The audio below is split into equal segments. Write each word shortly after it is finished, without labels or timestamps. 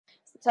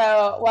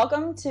So,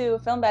 welcome to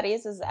Film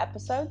Buddies. This is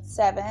episode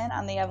 7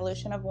 on the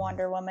evolution of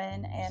Wonder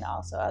Woman and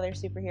also other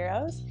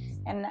superheroes.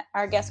 And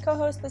our guest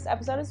co-host this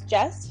episode is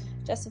Jess.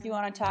 Jess, if you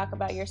want to talk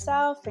about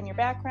yourself and your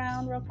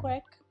background real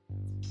quick.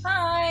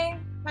 Hi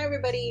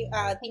everybody.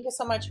 Thank you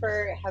so much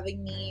for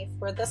having me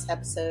for this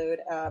episode.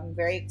 I'm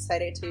very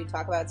excited to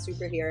talk about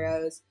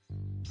superheroes.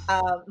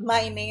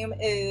 My name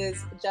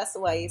is Jess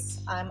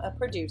Weiss. I'm a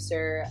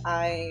producer.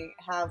 I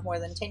have more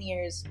than 10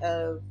 years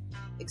of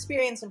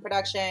experience in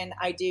production.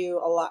 I do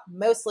a lot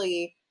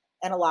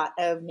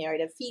of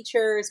narrative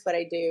features, but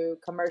I do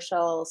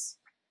commercials,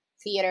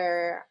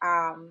 theater,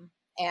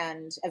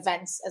 and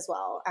events as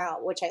well,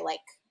 which I like.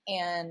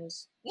 And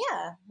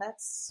yeah,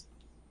 that's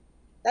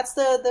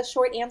the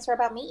short answer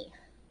about me.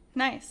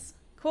 Nice.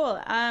 Cool.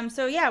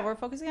 So yeah, we're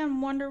focusing on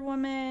Wonder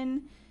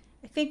Woman.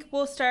 I think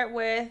we'll start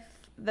with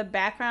the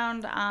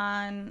background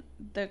on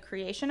the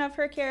creation of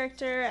her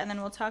character, and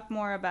then we'll talk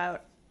more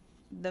about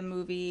the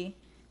movie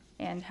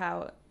and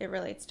how it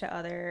relates to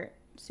other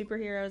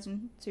superheroes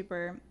and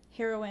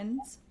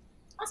superheroines.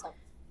 Awesome.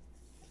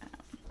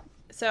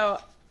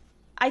 So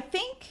I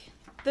think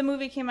the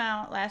movie came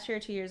out last year or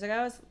 2 years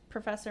ago. It was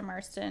Professor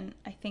Marston,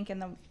 I think,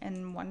 in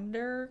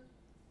Wonder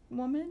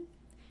Woman.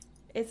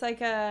 It's like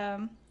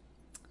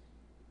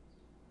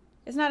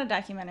it's not a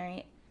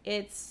documentary.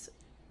 It's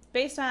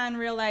based on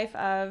real life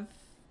of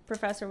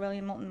Professor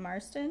William Moulton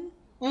Marston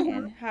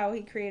and how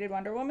he created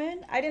Wonder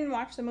Woman. I didn't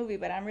watch the movie,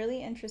 but I'm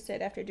really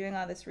interested after doing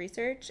all this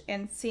research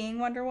and seeing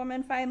Wonder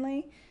Woman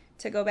finally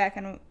to go back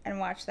and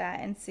watch that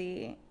and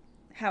see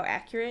how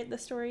accurate the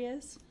story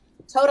is.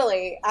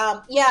 Totally.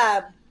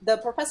 Yeah, the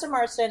Professor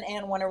Marston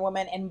and Wonder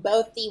Woman and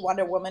both the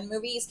Wonder Woman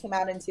movies came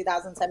out in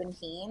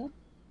 2017.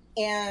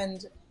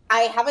 And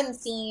I haven't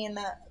seen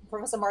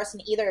Professor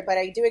Marston either, but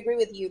I do agree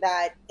with you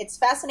that it's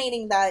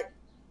fascinating that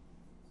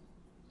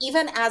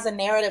even as a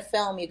narrative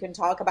film, you can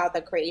talk about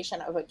the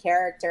creation of a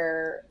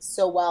character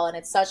so well, and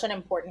it's such an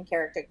important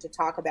character to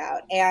talk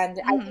about. And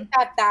I think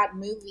that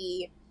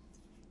movie,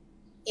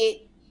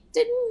 it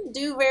didn't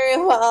do very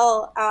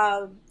well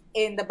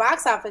in the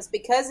box office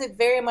because it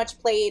very much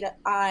played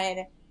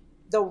on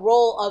the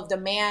role of the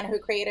man who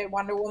created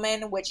Wonder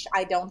Woman, which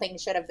I don't think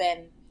should have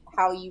been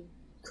how you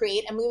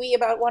create a movie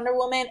about Wonder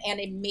Woman, and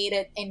it made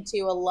it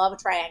into a love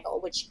triangle,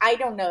 which I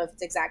don't know if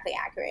it's exactly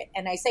accurate.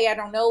 And I say I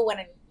don't know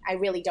when I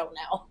really don't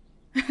know.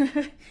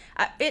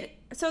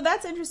 So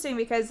that's interesting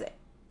because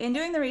in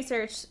doing the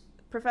research,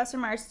 Professor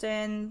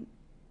Marston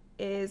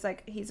is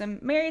he's a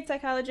married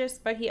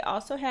psychologist, but he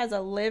also has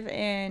a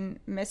live-in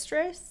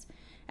mistress,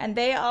 and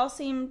they all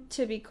seem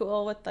to be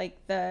cool with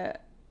the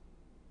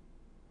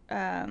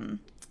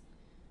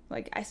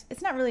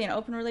it's not really an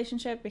open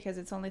relationship because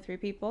it's only 3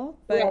 people,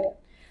 but Yeah.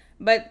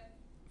 But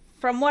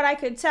from what I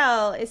could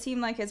tell, it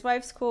seemed like his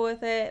wife's cool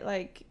with it.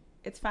 Like,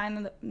 it's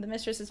fine. The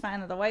mistress is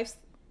fine that the wife's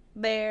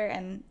there,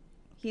 and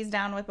he's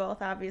down with both,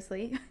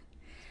 obviously.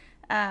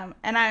 And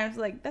I was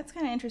like, that's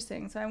kind of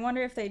interesting. So I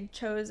wonder if they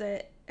chose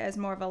it as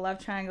more of a love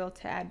triangle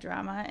to add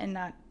drama and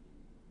not,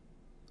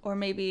 or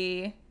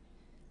maybe.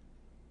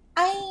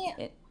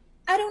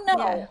 I don't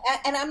know. Yeah.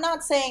 And I'm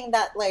not saying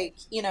that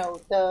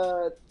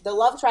the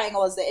love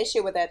triangle is the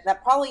issue with it.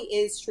 That probably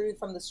is true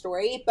from the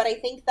story, but I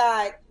think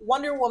that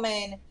Wonder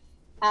Woman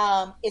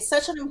is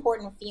such an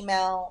important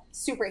female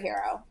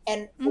superhero,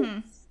 and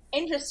it's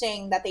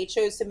interesting that they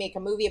chose to make a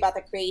movie about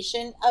the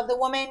creation of the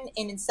woman,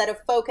 and instead of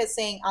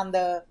focusing on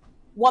the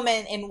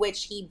woman in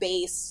which he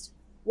based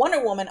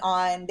Wonder Woman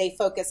on, they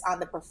focus on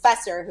the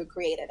professor who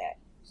created it.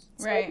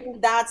 So Right. I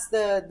think that's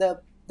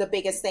the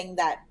biggest thing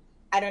that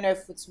I don't know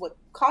if it's what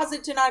caused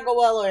it to not go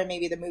well, or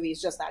maybe the movie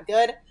is just not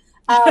good.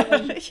 But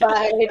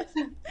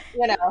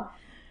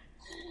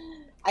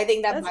I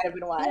think that might have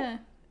been why. Yeah.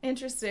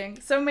 Interesting.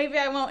 So maybe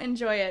I won't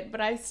enjoy it, but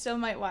I still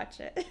might watch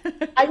it.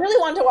 I really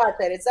want to watch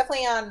it. It's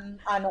definitely on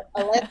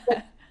a list,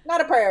 but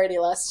not a priority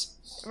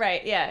list.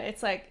 Right, yeah.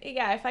 It's like,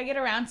 yeah, if I get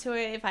around to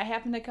it, if I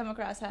happen to come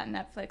across it on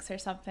Netflix or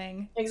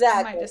something, I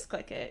Exactly. might just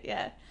click it,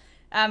 yeah.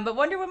 But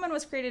Wonder Woman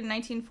was created in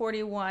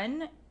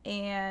 1941,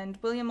 and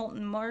William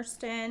Moulton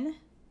Marston,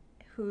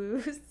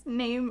 whose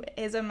name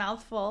is a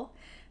mouthful,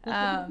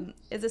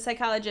 is a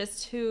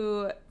psychologist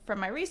who, from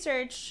my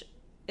research,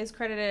 is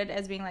credited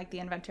as being the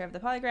inventor of the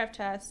polygraph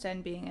test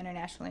and being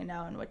internationally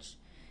known, which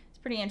is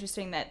pretty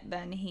interesting that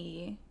then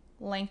he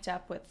linked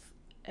up with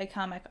a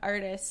comic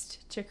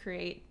artist to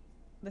create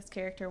this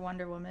character,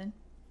 Wonder Woman.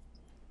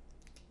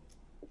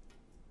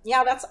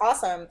 Yeah, that's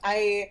awesome.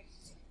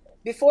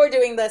 Before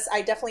doing this,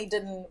 I definitely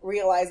didn't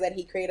realize that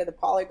he created the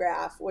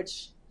polygraph,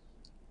 which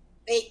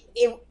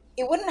it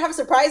wouldn't have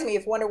surprised me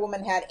if Wonder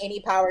Woman had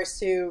any powers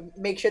to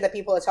make sure that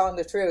people are telling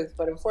the truth,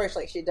 but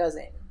unfortunately she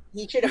doesn't.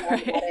 He should have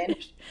added that in.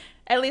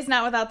 At least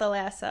not without the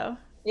lasso.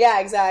 Yeah,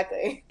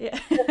 exactly. Yeah.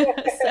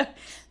 So,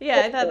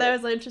 yeah, I thought that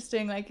was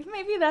interesting.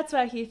 Maybe that's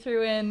why he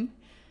threw in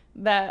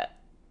the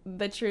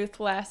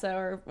truth lasso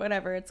or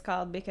whatever it's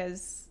called,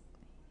 because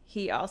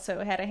he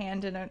also had a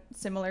hand in a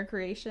similar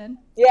creation.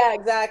 Yeah,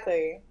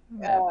 exactly.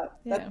 But,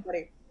 That's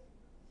funny.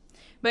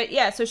 But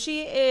yeah, so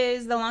she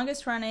is the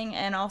longest running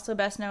and also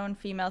best known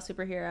female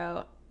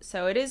superhero.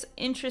 So it is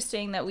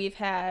interesting that we've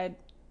had,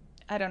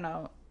 I don't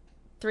know,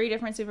 three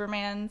different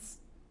Supermans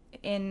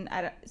in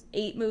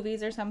 8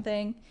 movies or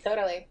something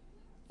Totally.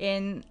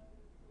 in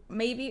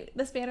maybe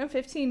the span of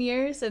 15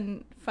 years.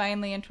 And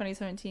finally in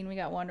 2017, we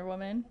got Wonder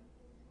Woman.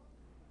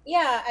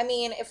 Yeah, I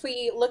mean, if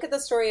we look at the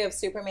story of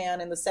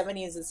Superman in the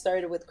 70s, it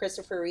started with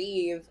Christopher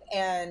Reeve.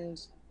 And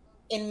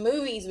in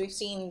movies, we've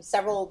seen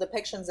several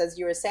depictions, as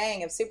you were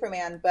saying, of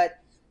Superman, but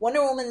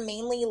Wonder Woman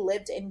mainly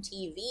lived in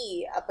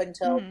TV up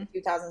until Mm-hmm. the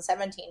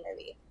 2017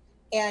 movie.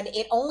 And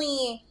it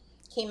only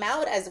came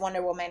out as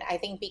Wonder Woman, I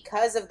think,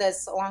 because of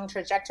this long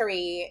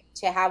trajectory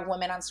to have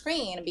women on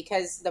screen.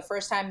 Because the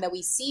first time that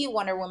we see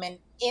Wonder Woman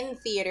in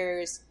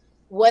theaters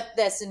with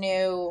this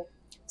new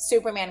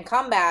Superman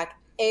comeback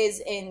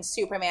is in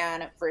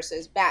Superman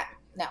versus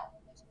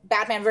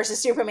Batman versus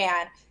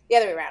Superman, the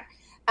other way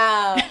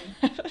around.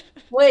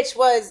 Which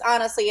was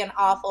honestly an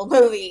awful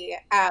movie,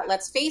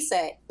 let's face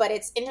it. But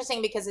it's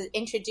interesting because it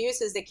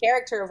introduces the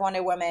character of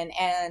Wonder Woman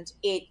and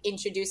it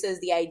introduces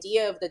the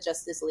idea of the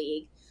Justice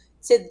League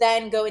to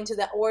then go into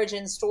the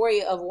origin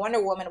story of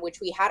Wonder Woman, which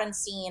we hadn't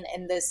seen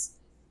in this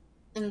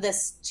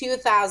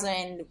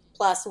 2000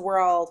 plus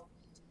world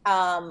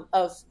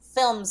of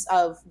films,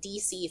 of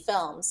DC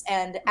films.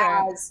 And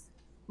Right. as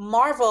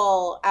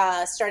Marvel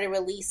started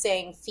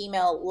releasing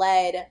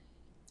female-led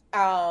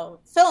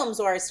films,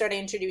 or started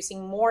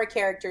introducing more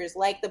characters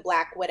like the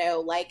Black Widow,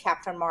 like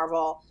Captain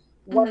Marvel,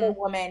 Wonder Mm-hmm.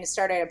 Woman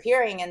started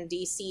appearing, and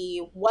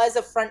DC was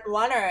a front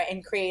runner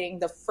in creating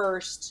the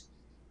first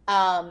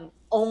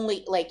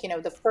only, like,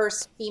 the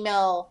first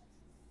female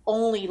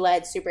only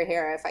led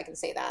superhero, if I can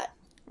say that.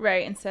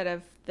 Right, instead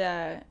of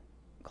the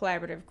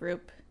collaborative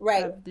group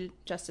Right. of the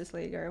Justice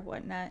League or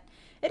whatnot.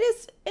 It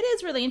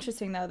is really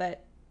interesting though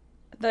that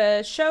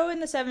the show in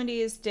the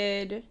 70s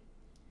did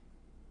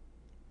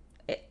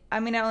it, I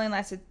mean it only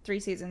lasted 3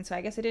 seasons, so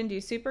I guess it didn't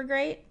do super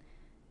great,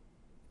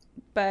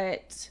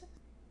 but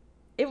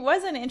it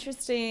was an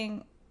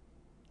interesting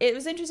it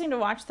was interesting to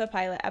watch the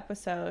pilot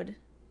episode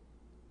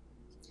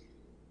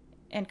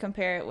and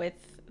compare it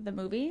with the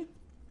movie.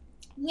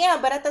 Yeah,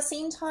 but at the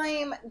same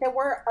time, there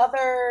were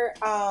other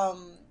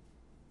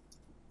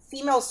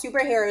female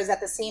superheroes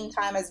at the same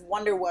time as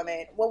Wonder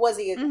Woman. What was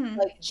he? Mm-hmm.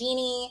 Like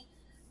Genie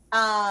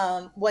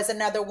was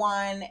another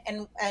one,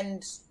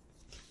 and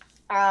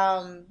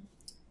um,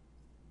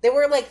 there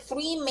were like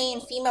three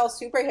main female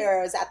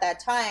superheroes at that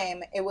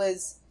time. It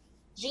was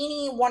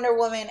Genie, Wonder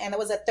Woman, and there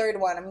was a third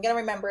one. I'm gonna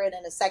remember it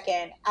in a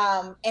second.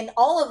 And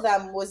all of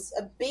them was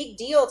a big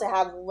deal to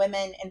have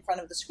women in front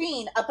of the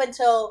screen up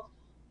until,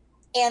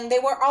 and they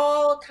were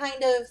all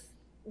kind of,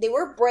 they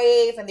were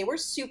brave and they were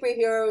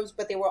superheroes,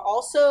 but they were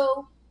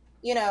also,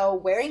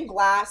 wearing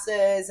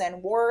glasses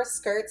and wore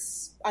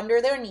skirts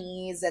under their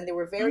knees, and they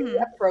were very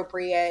Mm-hmm.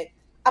 appropriate.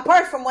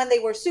 Apart from when they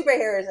were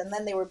superheroes, and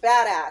then they were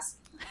badass.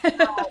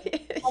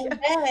 And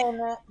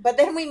then, but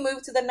then we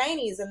move to the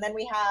 90s, and then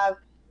we have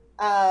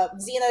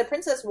Xena the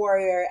Princess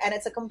Warrior, and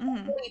it's a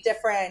Mm-hmm. completely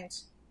different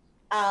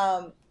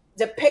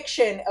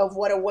depiction of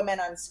what a woman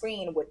on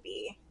screen would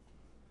be.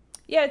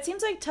 Yeah, it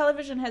seems like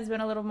television has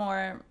been a little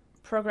more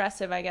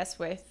progressive, I guess,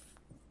 with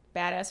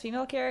badass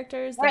female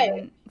characters Right.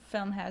 than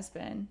film has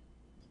been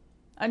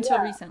until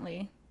Yeah,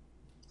 recently.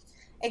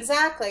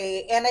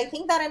 exactly. And I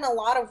think that in a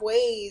lot of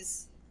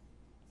ways,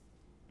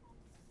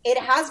 it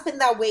has been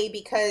that way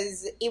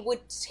because it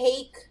would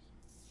take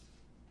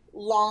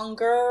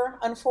longer,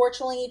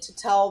 unfortunately, to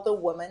tell the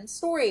woman's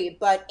story.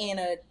 But in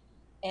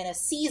a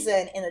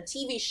season, in a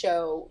TV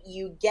show,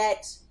 you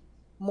get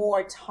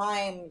more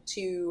time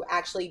to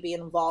actually be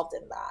involved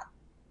in that.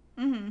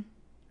 Mm-hmm.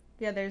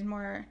 Yeah, there's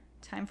more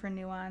time for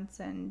nuance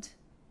and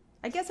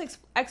I guess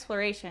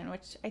exploration,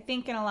 which I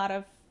think in a lot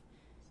of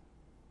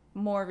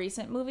more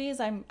recent movies,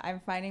 I'm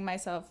finding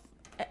myself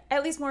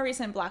at least more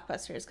recent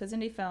blockbusters because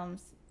indie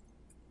films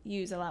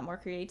use a lot more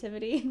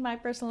creativity in my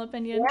personal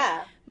opinion.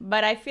 Yeah.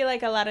 But I feel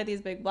like a lot of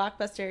these big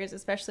blockbusters,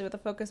 especially with a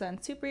focus on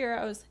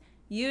superheroes,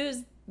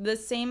 use the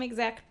same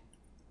exact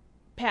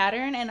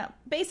pattern and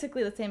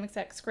basically the same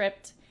exact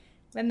script.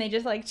 And they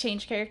just like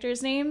change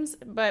characters' names.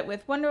 But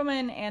with Wonder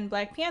Woman and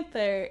Black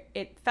Panther,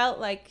 it felt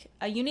like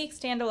a unique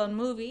standalone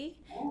movie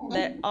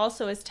that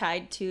also is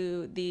tied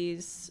to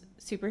these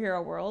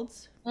superhero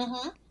worlds.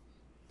 Mm-hmm.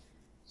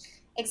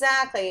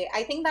 Exactly.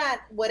 I think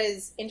that what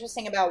is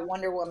interesting about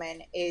Wonder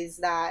Woman is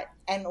that,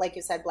 and like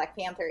you said, Black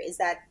Panther, is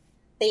that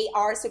they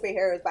are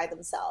superheroes by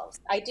themselves.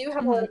 I do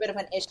have a Mm-hmm. little bit of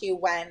an issue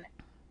when,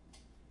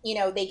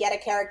 they get a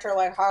character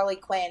like Harley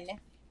Quinn,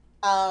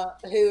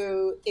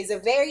 who is a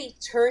very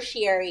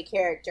tertiary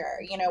character.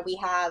 We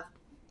have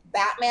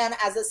Batman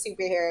as a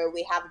superhero,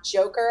 we have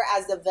Joker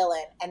as the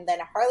villain, and then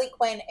Harley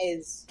Quinn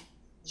is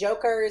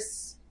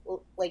Joker's,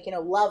 like,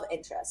 love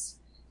interest.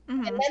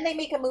 And Mm-hmm. then they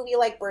make a movie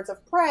like Birds of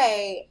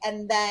Prey,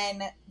 and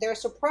then they're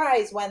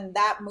surprised when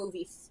that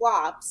movie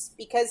flops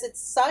because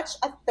it's such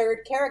a third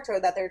character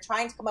that they're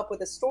trying to come up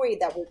with a story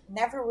that would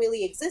never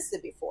really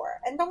existed before.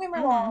 And don't get me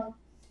Mm-hmm. wrong,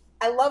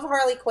 I love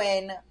Harley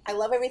Quinn. I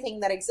love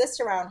everything that exists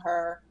around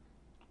her.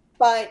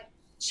 but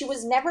she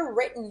was never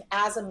written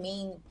as a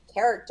main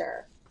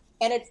character.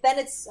 And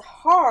it's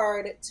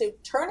hard to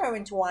turn her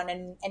into one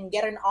and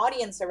get an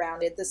audience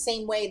around it the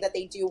same way that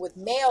they do with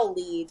male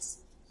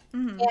leads.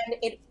 Mm-hmm. And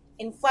it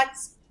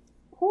inflects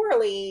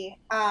poorly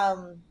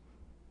on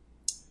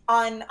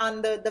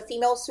the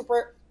female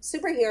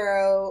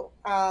superhero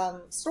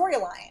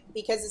storyline,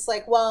 because it's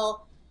like,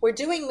 well, we're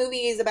doing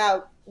movies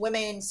about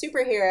women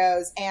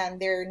superheroes and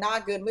they're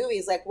not good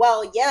movies. Like,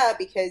 well, yeah,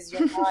 because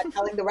you're not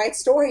telling the right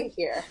story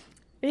here.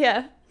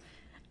 Yeah.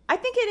 I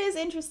think it is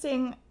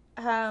interesting.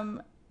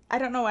 I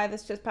don't know why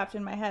this just popped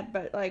in my head,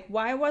 but like,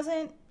 why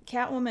wasn't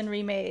Catwoman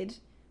remade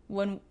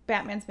when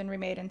Batman's been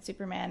remade and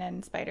Superman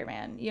and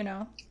Spider-Man? You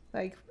know,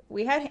 like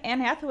we had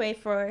Anne Hathaway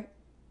for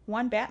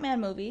one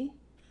Batman movie.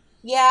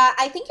 Yeah,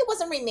 I think it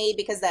wasn't remade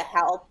because the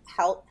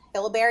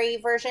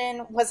Hillberry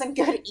version wasn't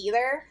good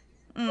either.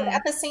 But Mm.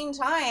 at the same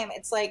time,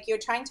 it's like you're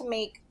trying to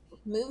make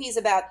movies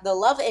about the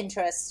love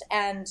interest,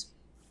 and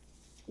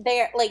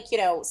they're like,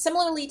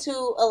 similarly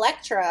to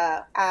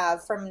Elektra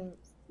from Yeah,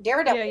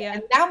 Daredevil, yeah.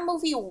 and that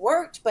movie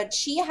worked, but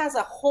she has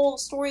a whole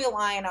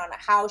storyline on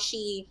how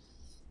she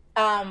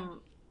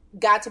um,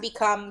 got to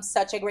become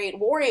such a great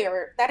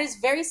warrior that is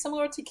very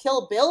similar to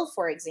Kill Bill,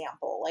 for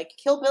example. Like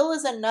Kill Bill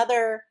is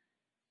another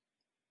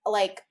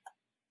like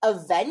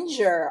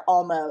Avenger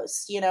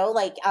almost,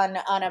 like on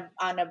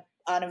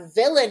a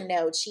villain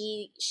note.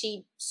 She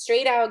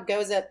straight out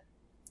goes up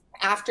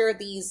after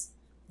these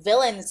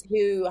villains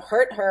who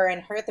hurt her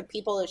and hurt the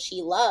people that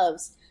she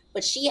loves.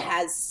 But she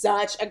has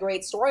such a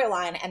great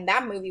storyline, and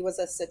that movie was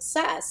a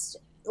success.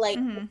 Like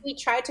Mm-hmm. we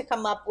tried to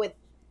come up with,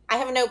 I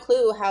have no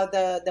clue how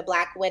the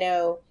Black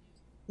Widow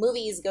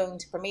movie is going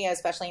to premiere,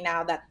 especially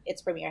now that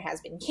its premiere has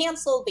been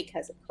canceled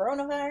because of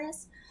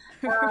coronavirus.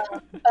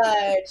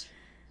 But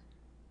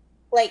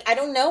like, I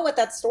don't know what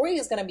that story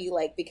is going to be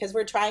like, because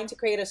we're trying to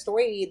create a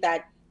story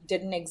that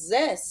didn't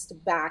exist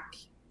back,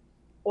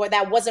 or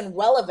that wasn't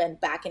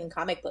relevant back in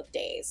comic book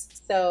days.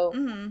 So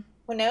Mm-hmm.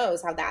 who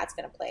knows how that's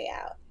going to play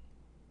out.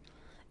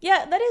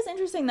 Yeah, that is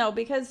interesting though,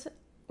 because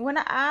when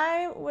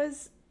I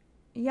was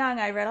young,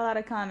 I read a lot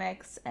of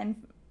comics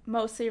and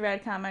mostly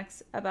read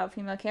comics about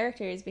female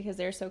characters because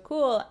they're so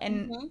cool.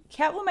 And Hmm.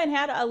 Catwoman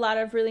had a lot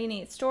of really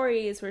neat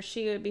stories where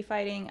she would be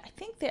fighting. I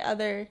think the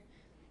other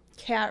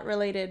cat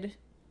related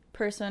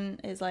person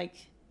is like,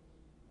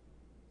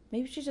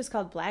 maybe she's just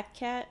called Black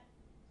Cat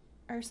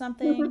or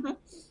something.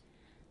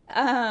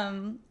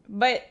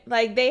 But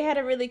like they had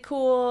a really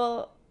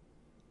cool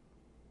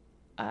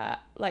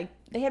like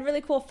they had really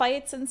cool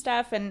fights and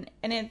stuff, and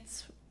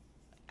it's,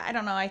 I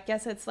don't know, I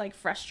guess it's like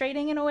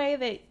frustrating in a way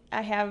that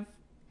I have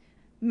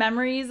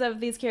memories of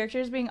these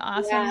characters being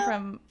awesome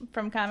Yeah.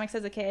 from comics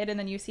as a kid, and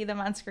then you see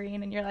them on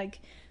screen and you're like,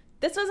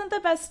 this wasn't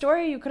the best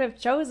story you could have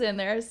chosen.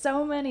 There are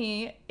so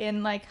many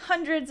in like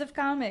hundreds of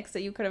comics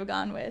that you could have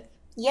gone with.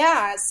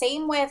 Yeah,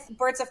 same with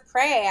Birds of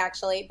Prey,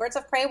 actually. Birds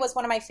of Prey was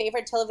one of my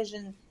favorite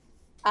television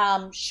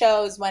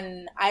shows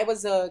when I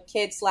was a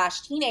kid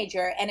slash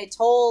teenager, and it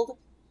told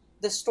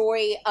the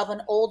story of an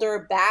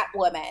older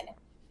Batwoman.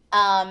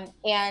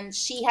 And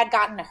she had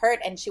gotten hurt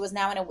and she was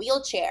now in a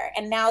wheelchair.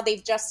 And now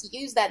they've just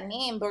used that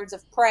name, Birds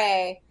of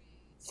Prey,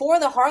 for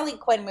the Harley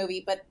Quinn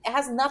movie, but it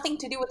has nothing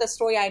to do with the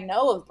story I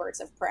know of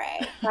Birds of Prey.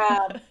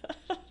 It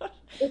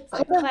It's a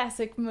could have,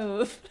 classic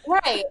move.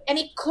 right. And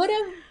it could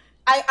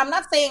have, I'm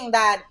not saying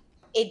that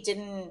it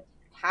didn't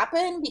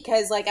happen,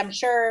 because like I'm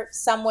sure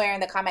somewhere in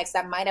the comics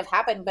that might have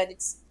happened, but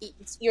it's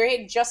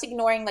you're just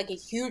ignoring like a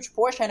huge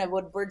portion of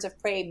what Birds of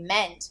Prey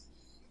meant.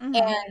 Mm-hmm.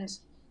 And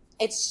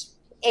it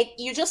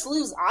you just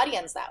lose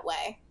audience that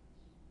way.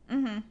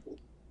 Mm-hmm.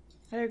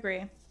 I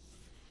agree.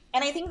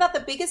 And I think that the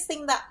biggest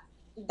thing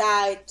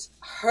that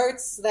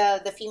hurts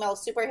the female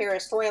superhero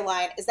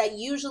storyline is that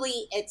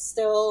usually it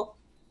still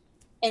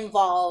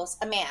involves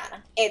a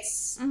man.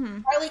 It's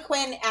Mm-hmm. Harley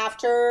Quinn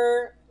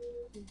after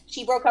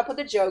she broke up with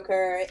the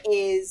Joker,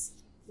 is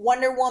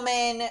Wonder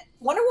Woman.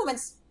 Wonder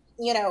Woman's,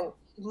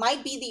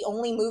 might be the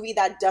only movie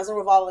that doesn't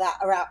revolve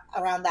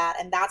around that,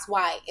 and that's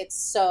why it's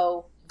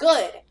so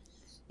good,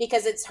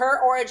 because it's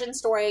her origin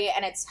story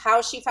and it's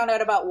how she found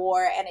out about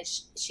war, and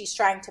she's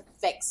trying to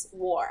fix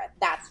war.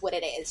 That's what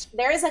it is.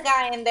 There is a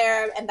guy in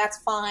there, and that's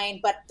fine,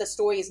 but the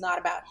story is not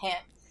about him.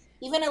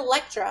 Even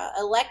Elektra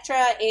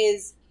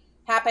is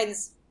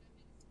happens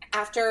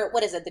after,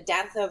 what is it, the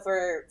death of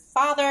her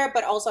father,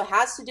 but also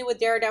has to do with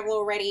Daredevil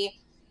already.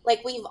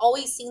 Like, we've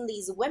always seen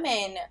these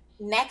women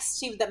next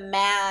to the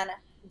man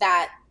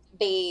that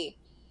they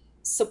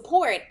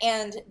support,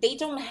 and they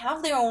don't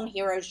have their own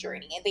hero's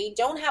journey. They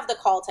don't have the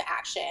call to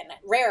action,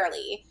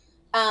 rarely.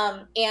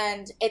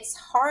 And it's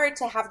hard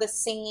to have the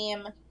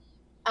same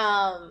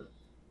um,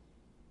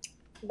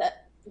 the,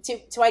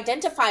 to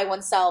identify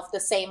oneself the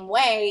same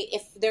way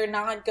if they're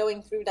not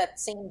going through that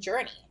same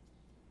journey.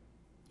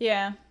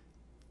 Yeah,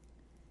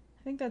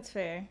 I think that's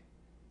fair.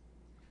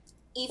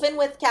 Even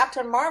with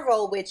Captain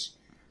Marvel, which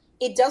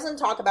it doesn't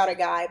talk about a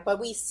guy, but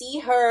we see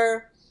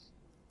her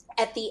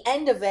at the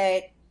end of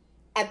it,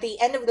 at the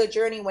end of the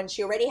journey, when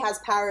she already has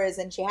powers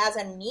and she has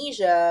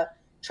amnesia,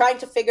 trying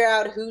to figure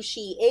out who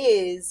she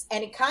is,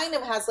 and it kind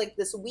of has like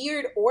this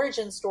weird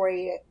origin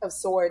story of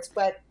sorts.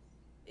 But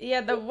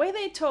yeah, the way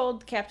they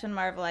told Captain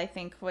Marvel, I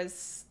think,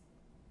 was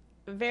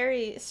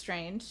very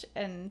strange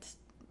and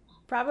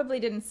probably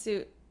didn't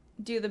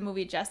do the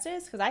movie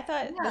justice, because I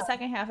thought the yeah,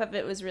 second half of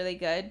it was really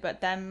good,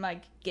 but them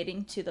like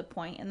getting to the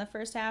point in the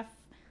first half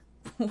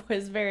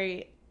was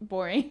very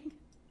boring.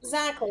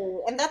 exactly.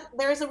 And that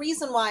there's a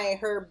reason why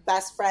her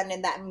best friend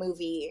in that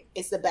movie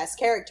is the best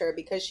character,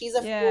 because she's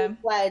a Yeah.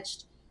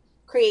 full-fledged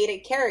created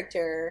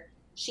character.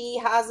 She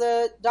has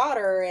a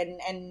daughter,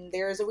 and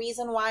there's a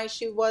reason why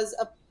she was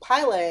a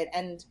pilot,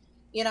 and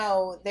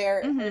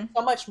there's Hmm.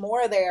 so much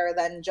more there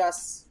than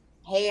just,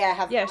 hey, I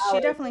have Yeah, she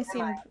powers. definitely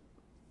seemed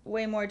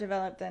way more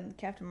developed than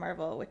Captain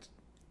Marvel, which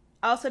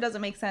also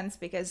doesn't make sense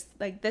because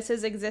like this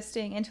is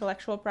existing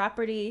intellectual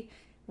property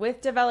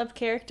with developed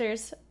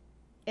characters,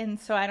 and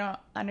so I don't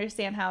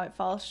understand how it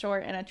falls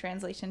short in a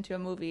translation to a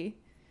movie.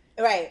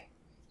 Right.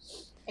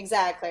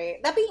 Exactly.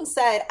 That being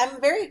said, I'm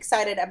very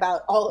excited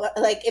about all,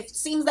 like, it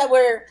seems that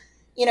we're,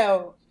 you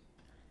know,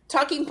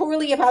 talking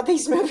poorly about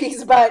these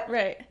movies, but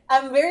Right.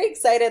 I'm very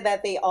excited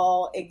that they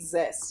all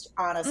exist,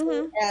 honestly.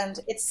 Mm-hmm. And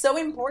it's so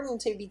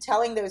important to be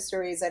telling those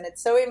stories, and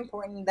it's so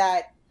important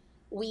that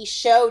we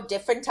show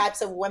different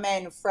types of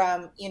women,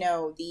 from,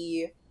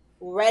 the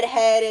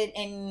redhead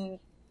in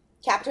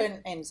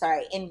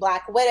in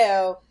Black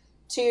Widow,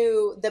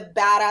 to the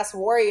badass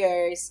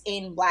warriors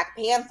in Black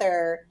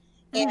Panther.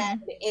 And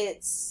Mm-hmm.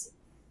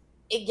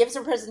 it gives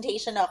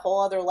representation a whole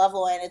other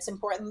level, and it's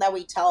important that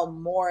we tell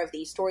more of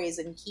these stories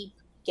and keep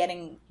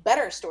getting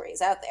better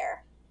stories out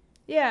there.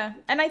 Yeah,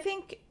 and I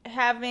think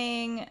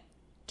having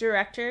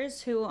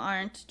directors who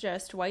aren't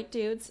just white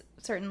dudes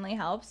certainly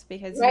helps,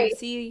 because you Right.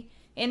 see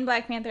in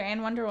Black Panther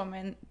and Wonder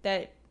Woman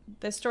that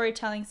the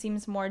storytelling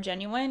seems more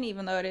genuine,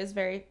 even though it is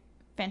very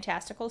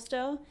fantastical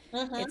still.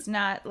 Hmm. It's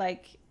not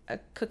like a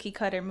cookie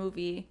cutter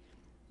movie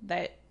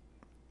that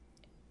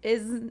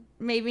is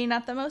maybe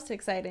not the most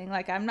exciting.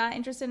 Like, I'm not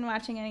interested in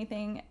watching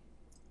anything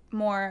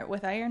more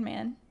with Iron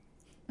Man.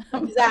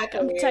 I'm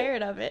Exactly.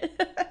 tired of it.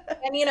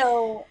 And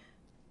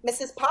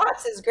Mrs.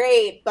 Potts is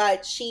great,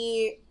 but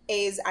she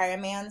is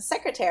Iron Man's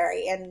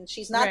secretary, and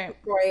she's not the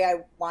Right. story I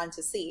want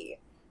to see.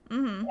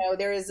 Mm-hmm. Yeah.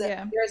 There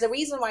is a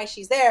reason why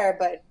she's there,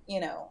 but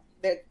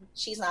that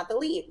she's not the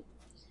lead.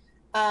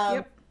 Um,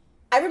 Yep.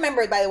 I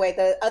remembered, by the way,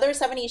 the other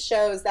 '70s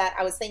shows that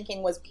I was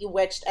thinking was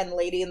Bewitched and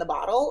Lady in the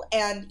Bottle,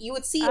 and you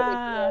would see, like,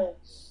 Ah.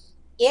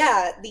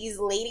 yeah, these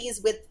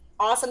ladies with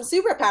awesome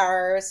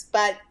superpowers,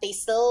 but they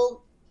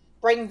still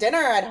bring dinner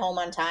at home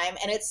on time,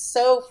 and it's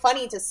so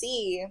funny to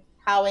see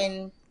how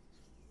in,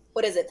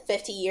 what is it,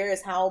 50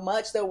 years, how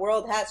much the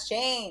world has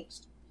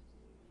changed.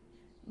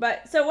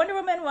 But so Wonder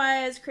Woman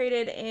was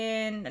created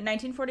in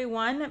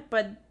 1941,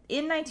 but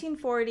in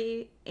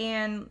 1940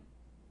 and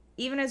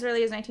even as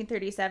early as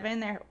 1937,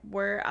 there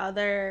were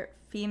other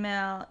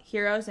female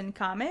heroes in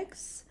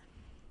comics.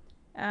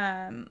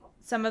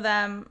 Some of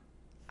them,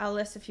 I'll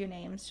list a few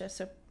names just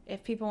so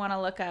if people want to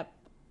look up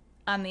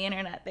on the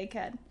internet, they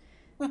could.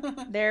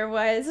 There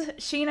was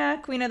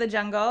Sheena, Queen of the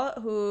Jungle,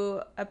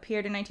 who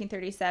appeared in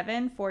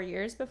 1937, 4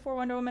 years before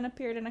Wonder Woman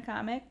appeared in a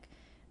comic.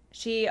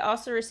 She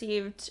also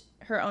received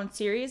her own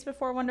series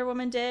before Wonder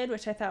Woman did,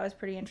 which I thought was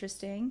pretty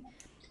interesting.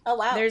 Oh,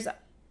 wow. There's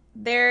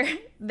they're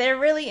they're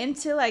really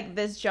into like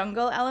this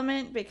jungle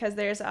element, because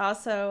there's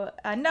also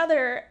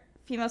another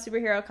female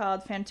superhero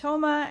called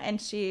Phantoma, and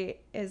she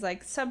is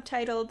like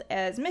subtitled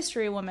as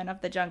Mystery Woman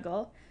of the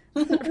Jungle.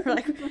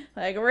 like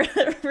we're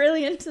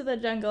really into the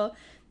jungle.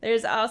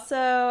 There's also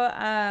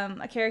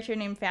a character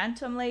named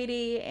Phantom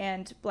Lady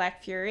and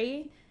Black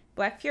Fury.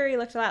 Black Fury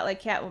looked a lot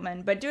like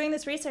Catwoman, but doing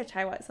this research,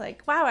 I was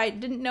like, wow, I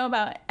didn't know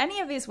about any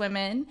of these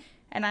women,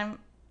 and I'm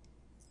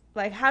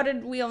like, how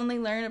did we only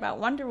learn about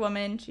Wonder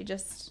Woman? She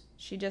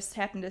just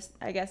happened to,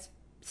 I guess,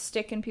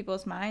 stick in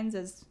people's minds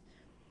as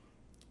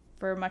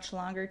for a much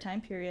longer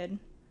time period.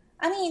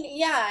 I mean,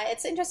 yeah,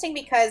 it's interesting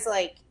because,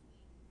 like,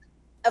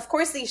 of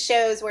course, these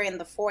shows were in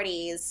the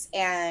 '40s,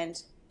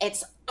 and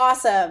it's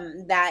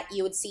awesome that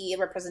you would see a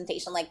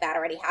representation like that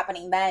already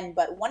happening then.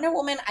 But Wonder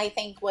Woman, I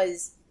think,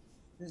 was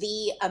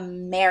the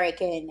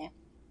American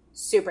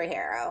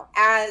superhero.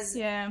 As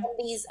Yeah.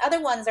 these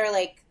other ones are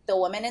like the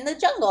woman in the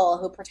jungle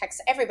who protects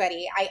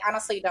everybody. I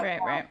honestly don't Right,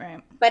 know. right,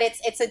 right. But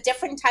it's a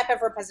different type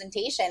of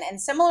representation. And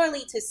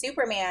similarly to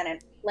Superman,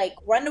 and like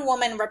Wonder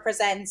Woman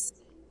represents,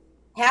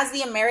 has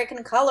the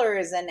American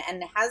colors, and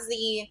has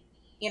the,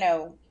 you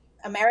know,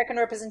 American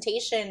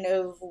representation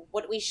of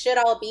what we should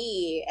all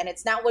be. And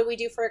it's not what we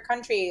do for a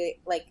country.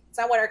 Like, it's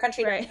not what our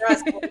country does Right. for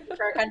us, but what we do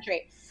for our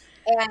country.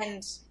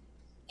 And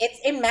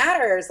it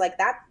matters. Like,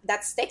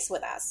 that sticks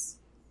with us.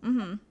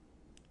 Mhm.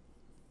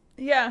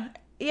 Yeah.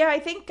 Yeah, I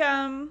think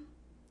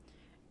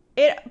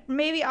it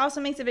maybe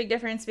also makes a big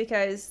difference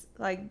because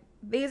like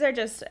these are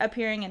just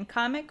appearing in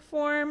comic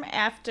form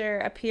after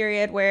a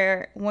period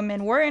where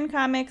women were in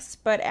comics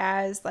but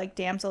as like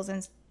damsels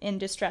in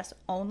distress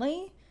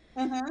only.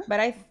 Hmm. But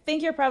I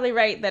think you're probably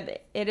right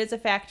that it is a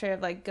factor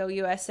of like Go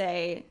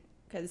USA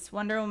because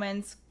Wonder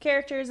Woman's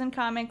characters in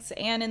comics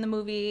and in the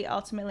movie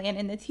ultimately and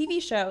in the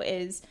TV show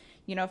is,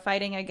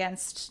 fighting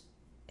against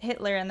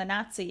Hitler and the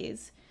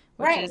Nazis,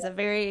 which Right. is a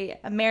very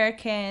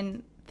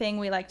American thing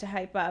we like to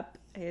hype up,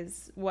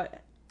 is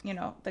what,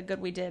 the good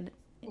we did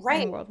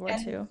Right. in World War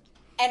II.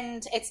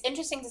 And it's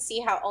interesting to see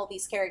how all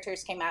these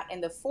characters came out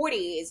in the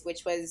 40s,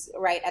 which was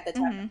right at the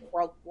time of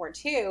World War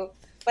II.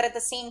 But at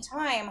the same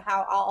time,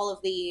 how all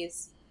of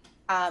these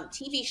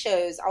TV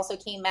shows also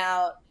came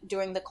out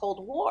during the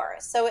Cold War.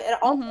 So it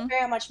also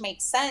very much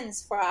makes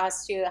sense for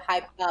us to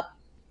hype up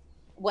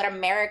what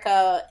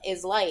America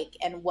is like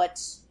and what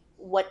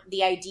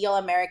the ideal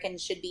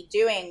Americans should be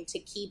doing to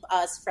keep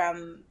us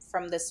from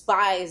the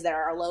spies that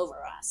are all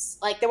over us.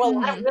 Like there were a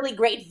lot of really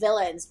great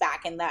villains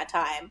back in that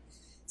time.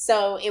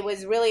 So it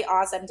was really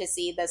awesome to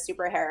see the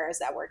superheroes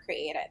that were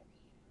created.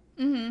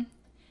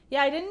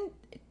 Yeah, I didn't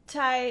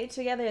tie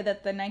together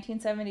that the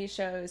 1970s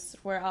shows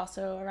were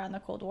also around the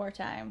Cold War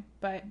time,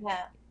 but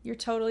Yeah. you're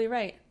totally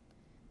right.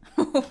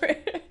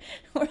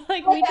 we're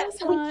like, we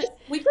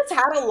just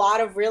had a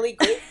lot of really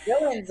great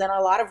villains and a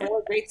lot of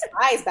really great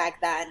spies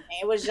back then.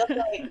 It was just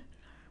like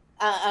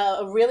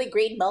a really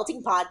great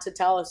melting pot to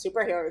tell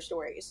superhero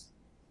stories.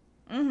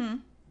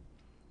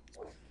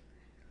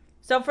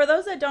 So for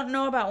those that don't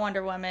know about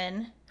Wonder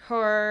Woman,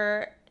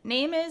 her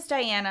name is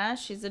Diana.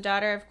 She's the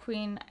daughter of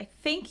Queen, I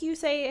think you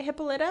say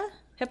Hippolyta?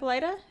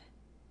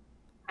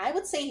 I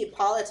would say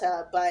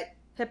Hippolyta, but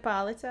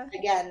Hippolyta?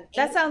 again,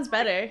 that sounds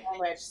better.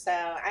 Language, so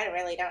I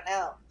really don't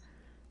know.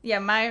 Yeah,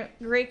 my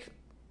Greek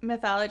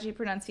mythology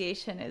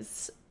pronunciation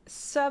is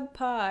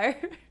subpar.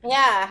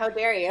 Yeah, how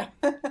dare you?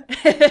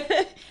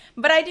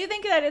 But I do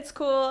think that it's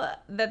cool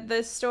that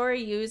the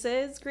story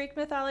uses Greek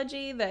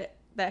mythology, that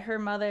her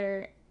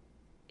mother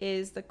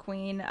is the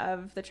queen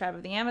of the tribe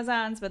of the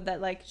Amazons, but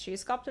that like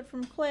she's sculpted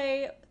from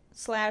clay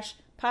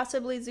 /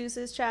 possibly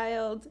Zeus's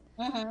child.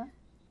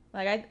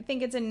 Like I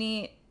think it's a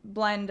neat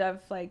blend of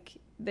like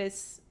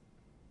this,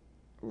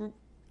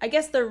 I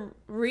guess, the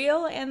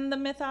real and the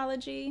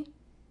mythology.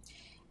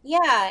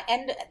 Yeah,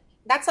 and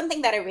that's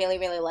something that I really,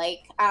 really like.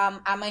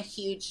 I'm a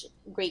huge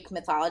Greek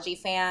mythology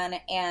fan,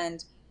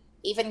 and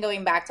even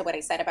going back to what I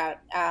said about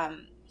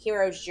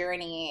Hero's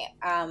Journey,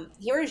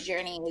 Hero's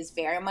Journey is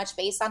very much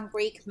based on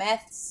Greek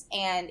myths,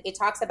 and it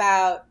talks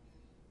about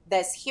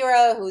this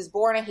hero who's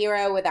born a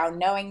hero without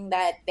knowing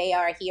that they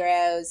are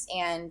heroes,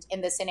 and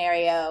in this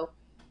scenario,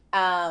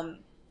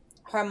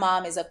 her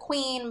mom is a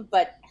queen,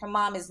 but her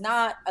mom is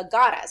not a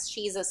goddess.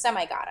 She's a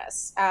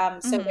semi-goddess.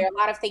 So there are a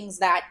lot of things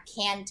that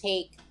can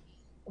take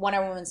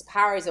Wonder Woman's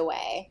powers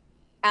away.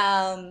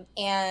 And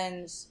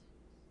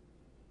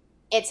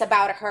it's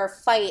about her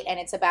fight, and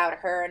it's about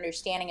her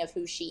understanding of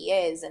who she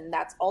is. And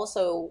that's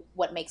also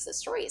what makes the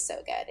story so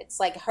good. It's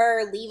like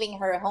her leaving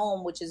her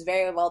home, which is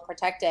very well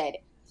protected,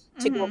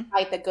 to go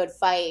fight the good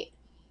fight,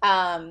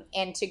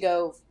 and to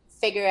go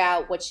figure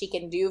out what she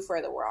can do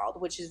for the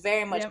world, which is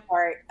very much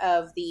part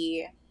of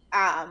the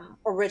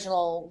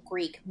original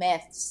Greek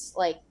myths,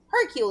 like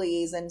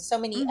Hercules and so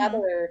many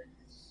other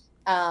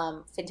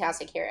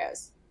fantastic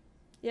heroes.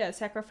 Yeah,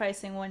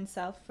 sacrificing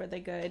oneself for the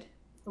good.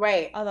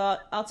 Right. Although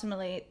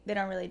ultimately they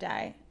don't really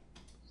die.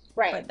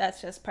 Right. But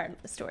that's just part of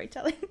the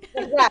storytelling.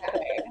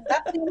 Exactly.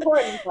 That's the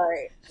important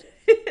part.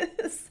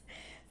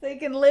 They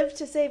can live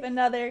to save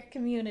another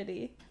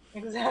community.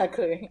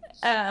 Exactly.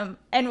 And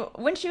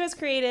when she was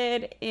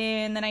created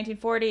in the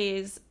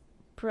 1940s,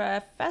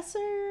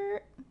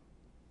 Professor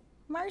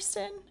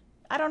Marston?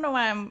 I don't know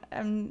why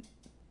I'm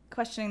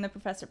questioning the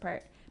professor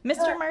part.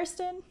 Mr.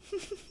 Marston?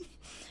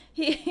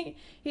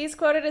 He's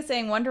quoted as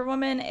saying, Wonder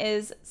Woman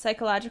is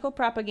psychological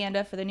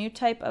propaganda for the new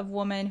type of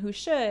woman who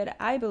should,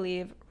 I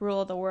believe,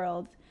 rule the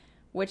world.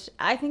 Which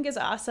I think is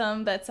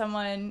awesome that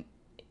someone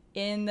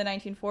in the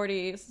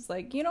 1940s is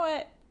like, you know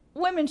what?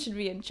 Women should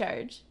be in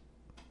charge.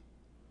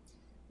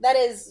 That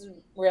is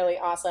really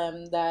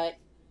awesome that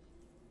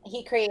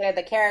he created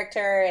the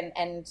character,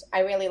 and I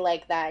really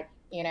like that,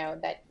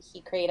 that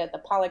he created the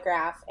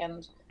polygraph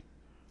and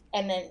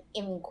then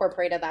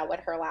incorporated that with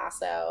her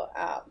lasso.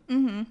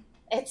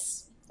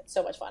 It's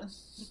so much fun.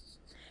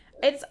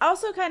 It's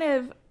also kind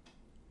of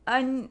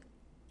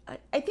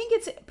I think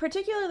it's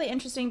particularly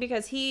interesting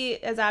because he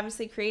is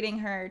obviously creating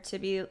her to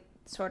be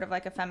sort of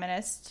like a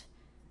feminist,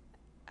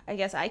 I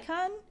guess,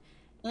 icon.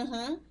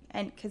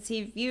 And because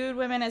he viewed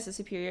women as a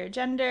superior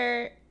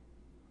gender,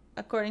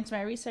 according to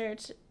my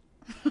research.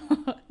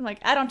 Like,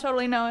 I don't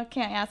totally know. I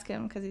can't ask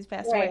him because he's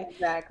passed away.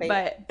 Exactly.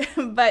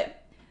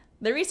 But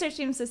the research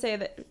seems to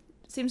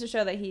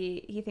show that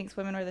he thinks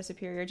women were the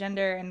superior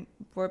gender and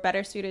were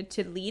better suited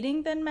to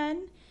leading than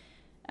men.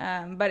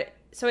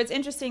 So it's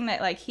interesting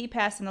that like he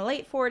passed in the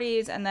late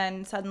 40s, and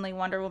then suddenly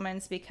Wonder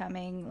Woman's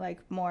becoming like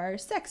more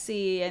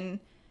sexy and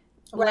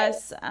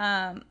less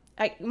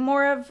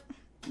more of,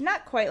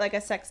 not quite like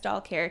a sex doll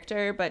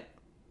character, but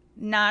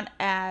not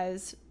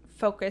as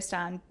focused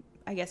on,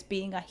 I guess,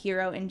 being a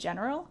hero in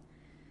general.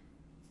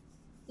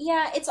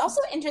 Yeah, it's also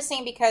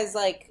interesting because,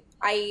 like,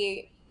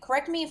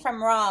 correct me if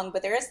I'm wrong,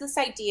 but there is this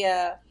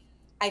idea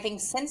I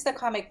think since the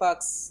comic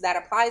books that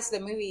applies to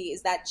the movie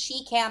is that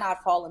she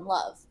cannot fall in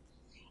love.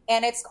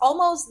 And it's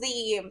almost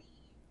the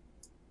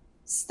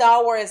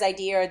Star Wars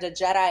idea or the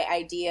Jedi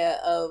idea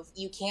of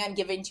you can't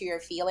give into your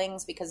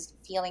feelings because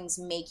feelings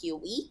make you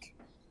weak.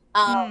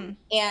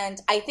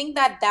 And I think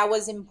that that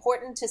was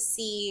important to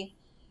see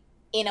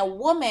in a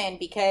woman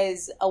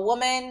because a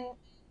woman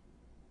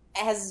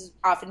has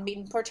often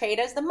been portrayed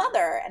as the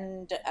mother.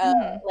 And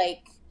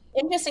like,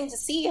 interesting to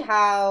see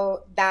how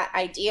that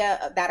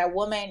idea that a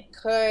woman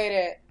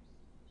could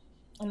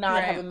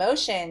not have Right.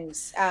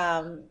 emotions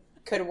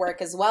could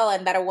work as well,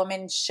 and that a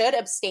woman should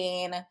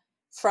abstain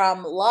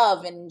from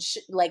love and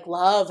like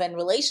love and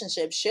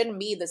relationships shouldn't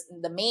be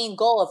the main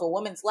goal of a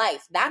woman's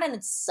life. That in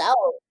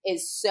itself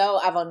is so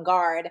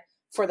avant-garde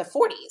for the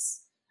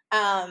 40s.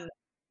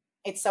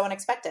 It's so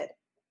unexpected.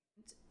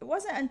 It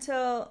wasn't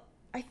until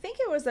I think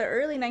it was the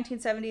early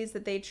 1970s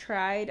that they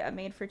tried a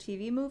made for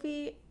TV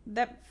movie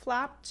that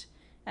flopped.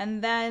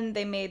 And then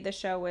they made the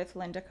show with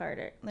Linda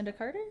Carter. Linda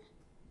Carter?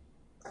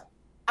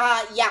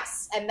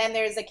 Yes, and then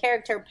there's a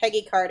character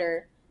Peggy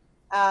Carter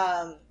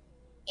um,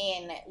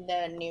 in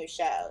the new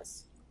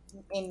shows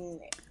in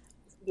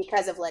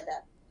because of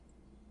Linda.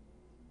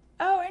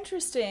 Oh,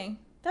 interesting.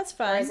 That's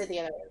Or is fun. it the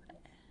other way around?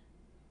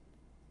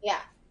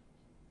 Yeah,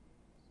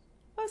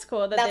 That's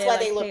cool that that's they why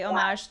they like look pay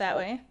black. homage that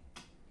way.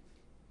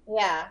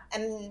 Yeah,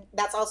 and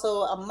that's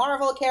also a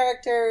Marvel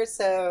character,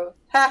 so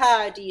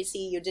haha,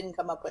 DC, you didn't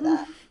come up with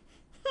that.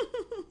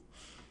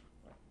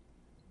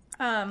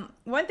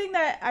 One thing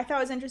that I thought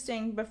was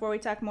interesting before we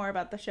talk more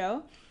about the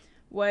show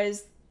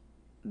was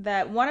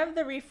that one of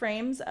the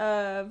reframes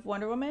of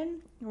Wonder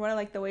Woman, one of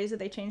like the ways that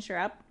they changed her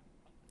up,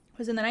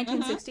 was in the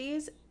Mm-hmm.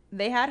 1960s.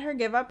 They had her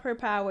give up her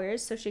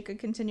powers so she could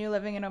continue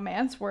living in a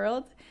man's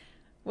world,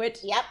 which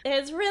Yep.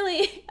 is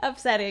really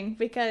upsetting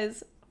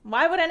because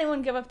why would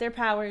anyone give up their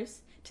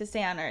powers to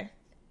stay on Earth?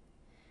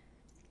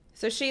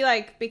 So she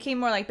like became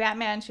more like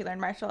Batman. She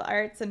learned martial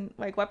arts and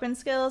like weapon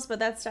skills, but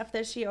that's stuff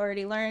that she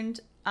already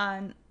learned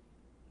on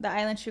the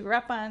island she grew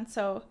up on.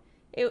 So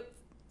it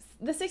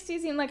the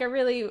 60s seemed like a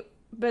really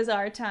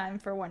bizarre time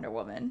for Wonder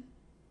Woman.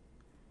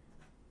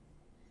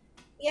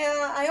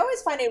 Yeah, I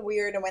always find it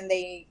weird when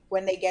they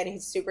get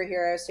his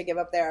superheroes to give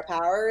up their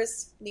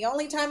powers. The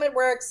only time it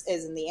works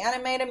is in the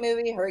animated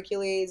movie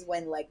Hercules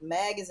when like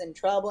Meg is in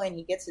trouble and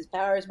he gets his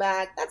powers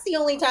back. That's the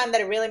only time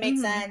that it really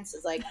makes Mm-hmm. sense.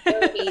 It's like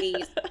the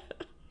 80s.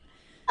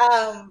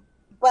 Um,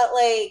 but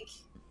like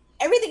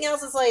everything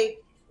else is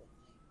like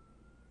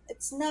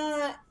it's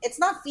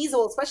not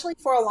feasible, especially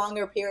for a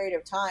longer period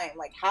of time.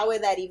 Like how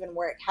would that even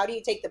work? How do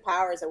you take the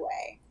powers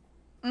away?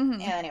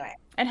 Mm-hmm. Anyway.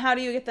 And how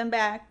do you get them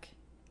back?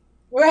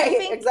 I Right,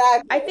 think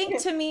exactly. I think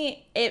to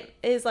me it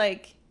is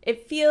like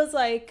it feels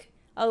like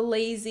a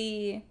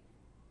lazy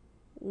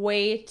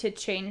way to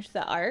change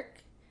the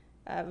arc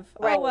of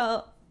oh Right.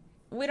 well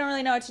we don't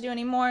really know what to do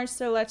anymore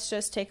so let's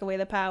just take away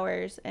the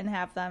powers and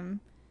have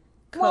them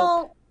cope.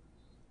 Well,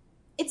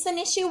 it's an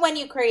issue when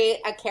you create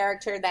a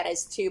character that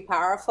is too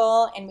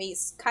powerful, and we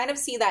kind of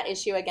see that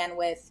issue again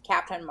with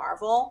Captain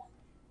Marvel.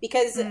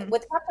 Because Mm.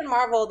 with Captain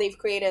Marvel, they've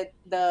created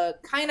the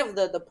kind of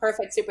the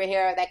perfect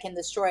superhero that can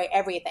destroy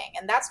everything.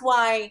 And that's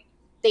why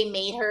they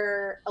made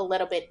her a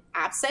little bit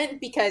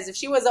absent, because if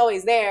she was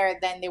always there,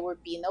 then there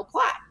would be no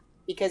plot.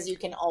 Because she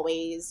can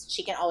always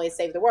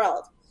save the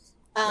world.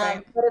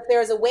 Right. But if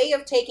there's a way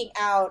of taking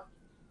out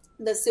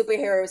the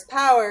superhero's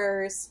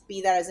powers,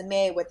 be that as it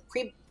may, with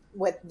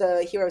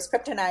the hero's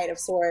kryptonite of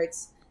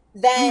sorts,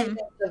 then Mm-hmm.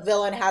 the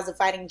villain has a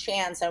fighting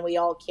chance, and we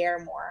all care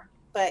more.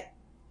 But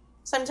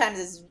sometimes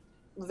it's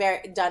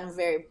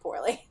very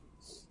poorly.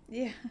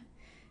 Yeah.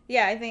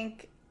 Yeah, I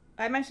think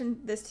I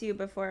mentioned this to you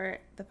before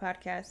the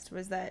podcast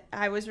was that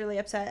I was really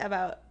upset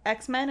about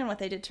X-Men and what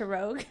they did to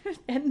Rogue.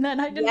 And then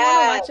I didn't want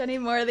to Yeah, watch any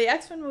more of the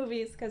X-Men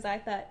movies because I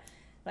thought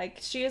like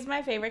she is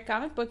my favorite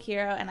comic book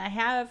hero and I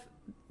have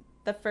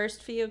the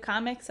first few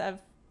comics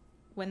of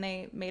when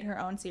they made her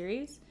own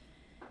series.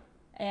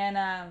 And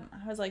I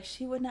was like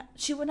she would not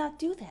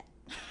do that.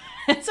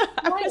 And so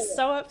I right. was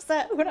so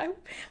upset when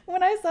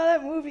I saw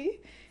that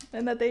movie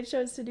and that they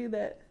chose to do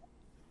that.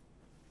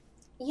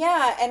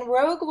 Yeah, and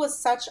Rogue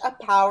was such a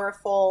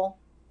powerful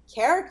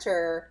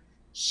character.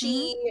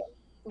 Mhm. She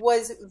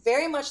was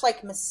very much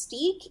like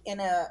Mystique in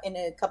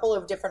a couple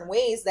of different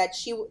ways, that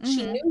she knew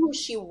Mhm. who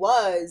she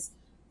was,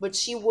 but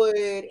she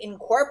would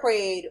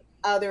incorporate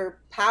other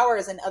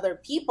powers and other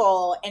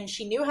people, and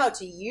she knew how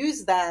to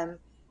use them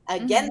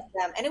Mhm. against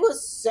them, and it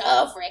was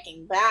so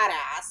freaking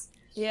badass.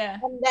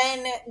 Yeah. And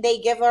then they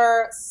give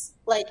her,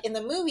 like in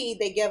the movie,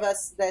 they give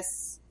us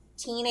this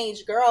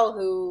teenage girl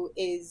who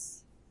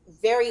is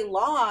very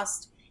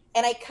lost.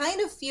 And I kind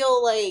of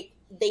feel like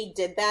they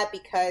did that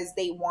because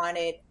they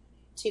wanted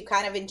to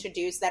kind of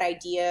introduce that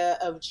idea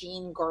of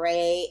Jean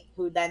Grey,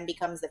 who then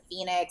becomes the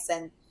Phoenix,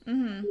 and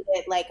Mhm.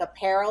 created like a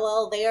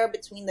parallel there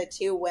between the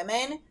two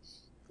women.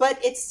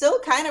 But it still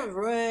kind of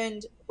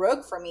ruined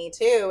Rogue for me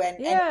too.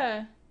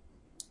 Yeah.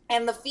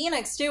 And the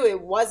Phoenix too,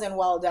 it wasn't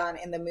well done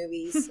in the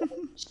movies. So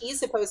she's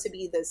supposed to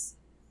be this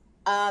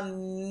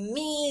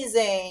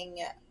amazing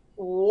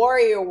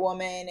warrior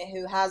woman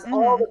who has all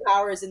Mm-hmm. the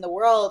powers in the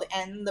world,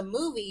 and in the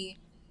movie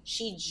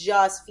she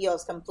just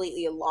feels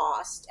completely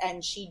lost,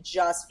 and she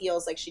just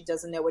feels like she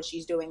doesn't know what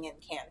she's doing and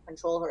can't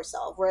control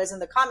herself, whereas in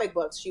the comic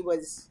books she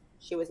was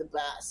the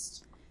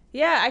best.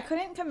 Yeah, I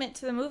couldn't commit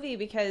to the movie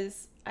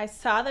because I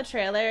saw the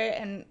trailer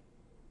and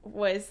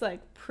was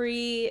like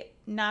pre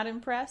not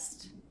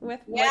impressed with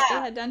what they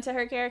Yeah, had done to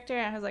her character.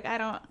 And I was like, I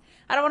don't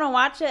want to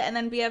watch it and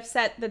then be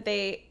upset that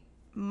they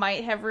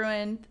might have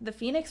ruined the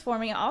Phoenix for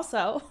me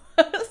also.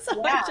 So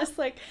I'm yeah. just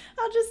like,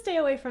 I'll just stay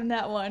away from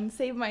that one,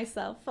 save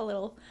myself a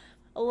little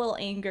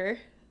anger.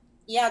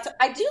 Yeah,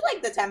 I do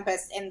like the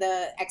Tempest in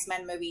the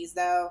X-Men movies,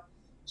 though.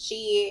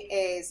 She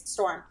is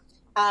Storm.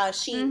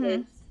 She is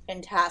Mm-hmm.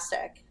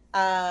 fantastic.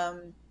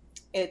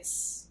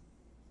 It's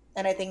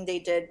and I think they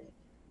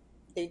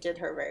did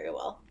her very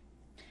well.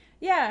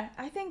 Yeah,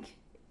 I think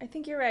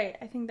you're right.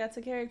 I think that's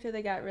a character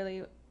that got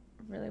really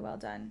well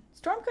done.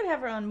 Storm could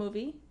have her own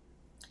movie.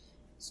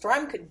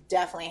 Storm could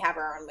definitely have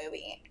her own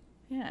movie.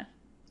 Yeah.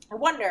 I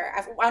wonder.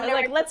 I wonder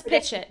Like, if let's we're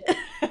pitch predicting.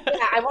 it.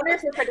 Yeah, I wonder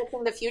if we're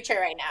predicting the future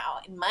right now.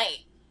 It might.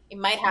 It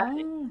might happen.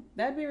 Oh,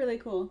 that'd be really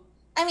cool.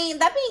 I mean,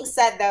 that being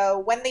said, though,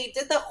 when they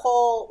did the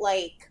whole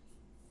like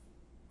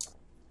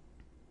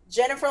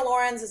Jennifer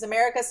Lawrence is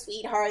America's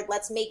sweetheart.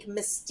 Let's make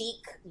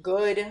Mystique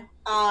good.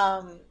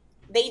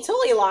 They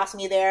totally lost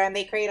me there, and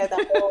they created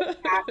the whole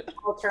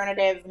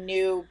alternative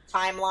new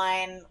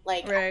timeline.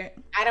 Like, Right.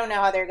 I don't know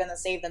how they're gonna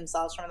save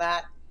themselves from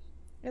that.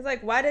 It's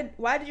like why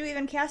did you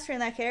even cast her in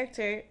that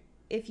character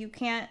if you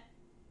can't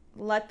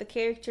let the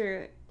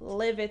character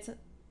live its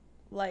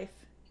life?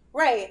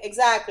 Right?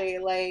 Exactly.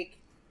 Like,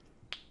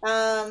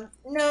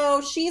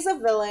 no, she's a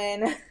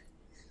villain.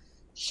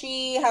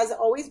 She has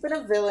always been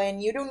a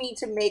villain. You don't need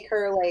to make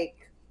her like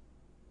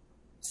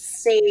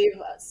save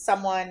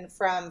someone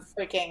from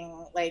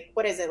freaking like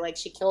what is it? Like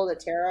she killed a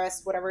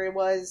terrorist, whatever it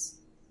was.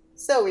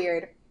 So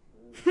weird.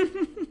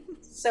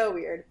 So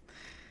weird.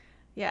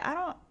 Yeah, I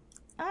don't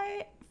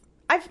I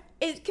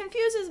it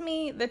confuses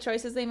me the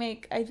choices they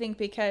make, I think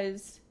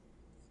because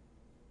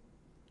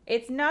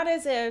it's not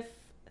as if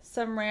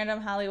some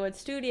random Hollywood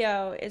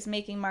studio is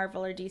making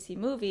Marvel or DC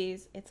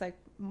movies. It's like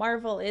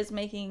Marvel is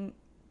making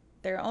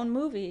their own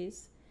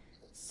movies.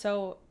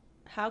 So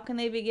how can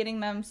they be getting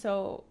them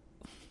so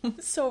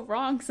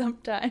wrong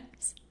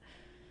sometimes?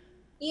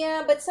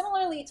 Yeah, but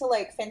similarly to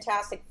like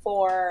Fantastic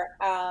Four,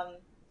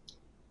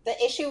 the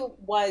issue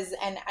was,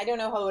 and I don't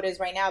know how it is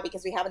right now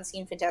because we haven't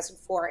seen Fantastic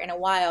Four in a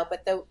while,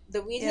 but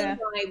the reason Yeah.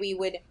 why we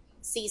would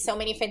see so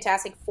many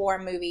Fantastic Four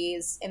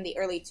movies in the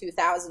early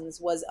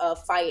 2000s was a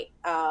fight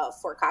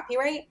for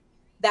copyright.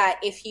 That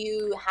if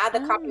you had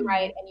the Oh.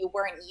 copyright and you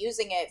weren't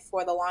using it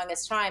for the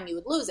longest time, you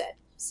would lose it.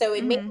 So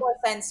it made Mhm. more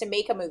sense to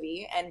make a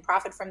movie and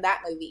profit from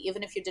that movie,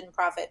 even if you didn't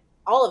profit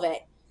all of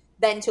it,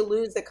 than to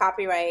lose the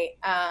copyright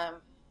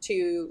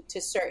to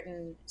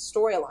certain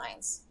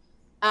storylines.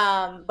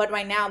 But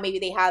right now, maybe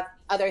they have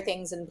other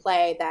things in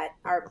play that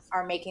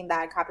are making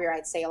that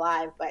copyright stay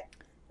alive. But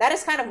that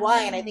is kind of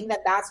why, and I think Oh.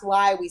 that that's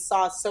why we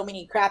saw so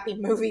many crappy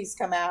movies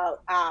come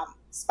out.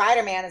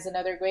 Spider Man is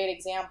another great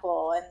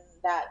example, and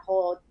that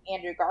whole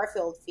Andrew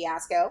Garfield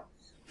fiasco.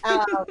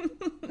 Um,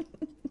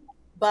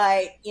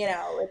 but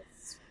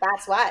it's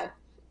that's why.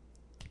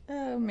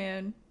 Oh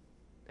man.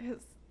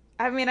 It's-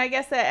 I mean, I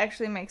guess that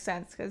actually makes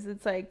sense because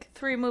it's like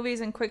three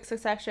movies in quick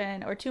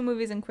succession or two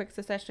movies in quick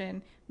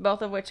succession,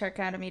 both of which are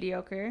kind of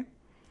mediocre.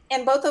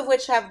 And both of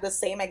which have the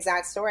same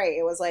exact story.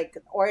 It was like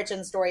the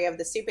origin story of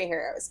the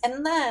superheroes,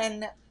 and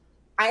then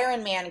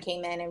Iron Man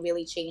came in and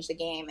really changed the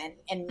game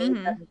and made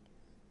Mm-hmm. them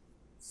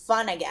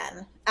fun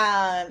again.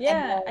 And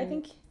Yeah, then I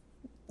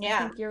yeah,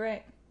 think you're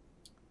right.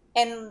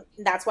 and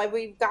that's why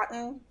we've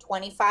gotten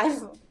 25,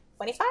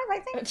 25, I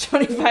think.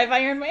 25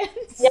 Iron Mans.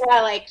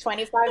 Yeah, like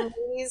 25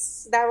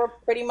 movies that were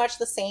pretty much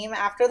the same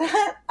after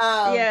that.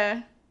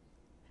 Yeah.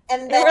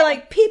 And They then were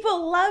like,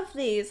 people love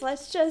these.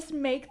 Let's just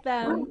make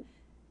them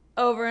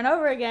over and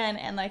over again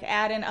and like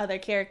add in other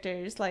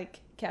characters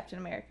like Captain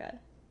America.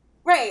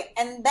 right,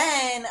 and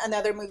then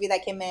another movie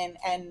that came in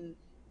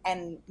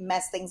and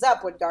messed things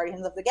up with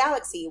Guardians of the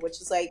Galaxy, which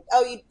is like,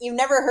 oh, you've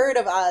never heard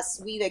of us.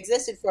 We've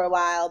existed for a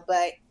while,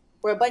 but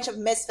we're a bunch of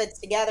misfits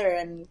together,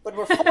 and but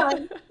we're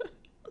fun.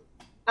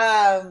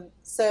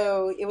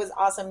 So it was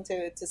awesome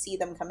to see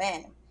them come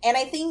in. And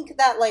I think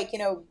that like,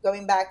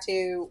 going back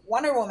to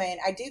Wonder Woman,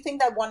 I do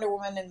think that Wonder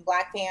Woman and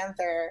Black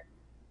Panther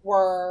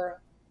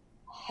were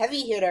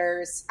heavy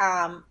hitters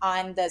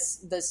on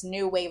this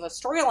new wave of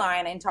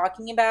storyline and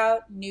talking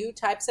about new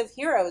types of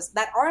heroes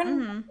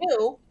Mm-hmm.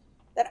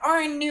 that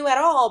aren't new at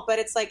all, but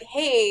it's like,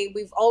 hey,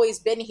 we've always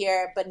been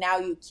here, but now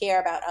you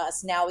care about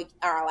us. Now we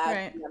are allowed to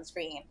Right. be on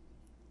screen.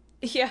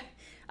 Yeah.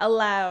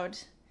 Allowed.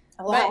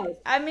 Allowed.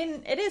 But I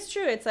mean, it is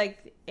true. It's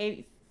like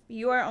if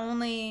you are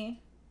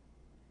only.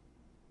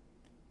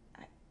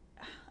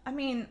 I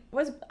mean,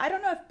 was I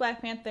don't know if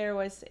Black Panther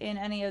was in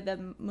any of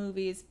the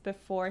movies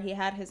before he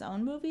had his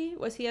own movie.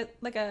 Was he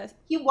like a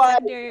He was.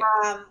 secondary?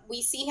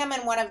 We see him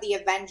in one of the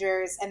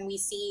Avengers, and we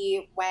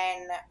see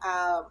when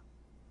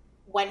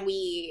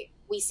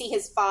we see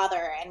his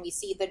father and we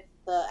see the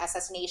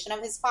assassination of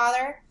his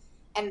father,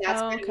 and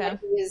that's Oh, kind of what okay.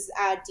 he was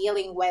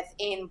dealing with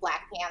in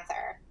Black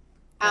Panther.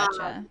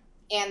 Gotcha.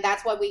 And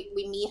that's what we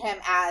meet him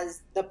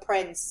as the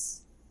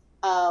Prince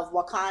of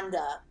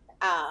Wakanda,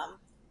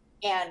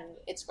 and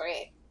it's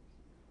great.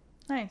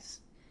 Nice.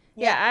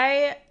 Yeah,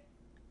 Yeah,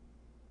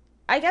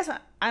 I guess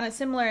on a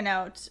similar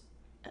note,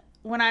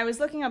 when I was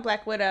looking at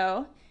Black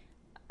Widow,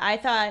 I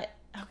thought,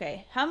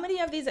 okay, how many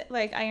of these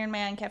like Iron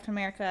Man, Captain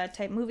America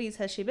type movies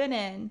has she been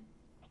in?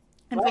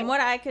 And from right.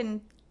 what I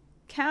can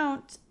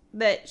count,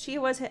 that she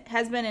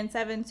has been in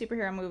 7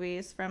 superhero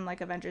movies, from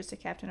like Avengers to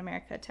Captain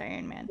America to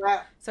Iron Man.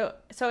 Right. So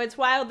it's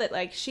wild that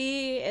like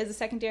she is a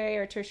secondary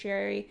or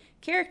tertiary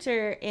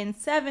character in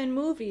 7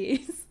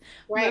 movies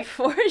Right.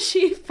 before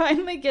she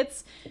finally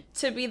gets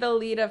to be the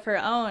lead of her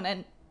own.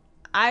 And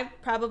I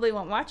probably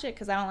won't watch it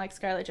because I don't like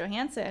Scarlett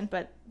Johansson,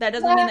 but that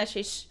doesn't mean Yeah. that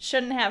she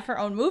shouldn't have her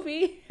own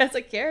movie as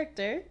a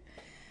character.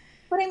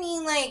 But I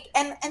mean, like,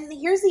 and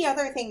here's the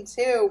other thing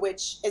too,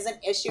 which is an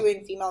issue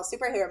in female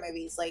superhero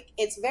movies. Like,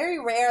 it's very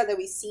rare that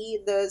we see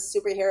the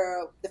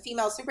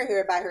female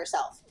superhero by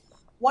herself.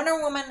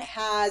 Wonder Woman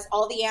has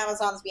all the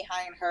Amazons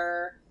behind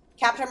her.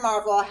 Captain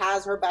Marvel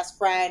has her best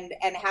friend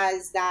and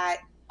has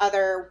that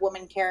other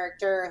woman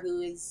character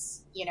who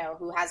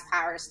has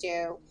powers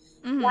too.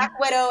 Mm-hmm. Black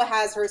Widow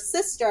has her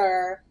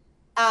sister,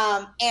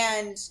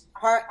 and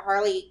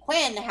Harley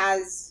Quinn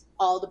has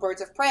all the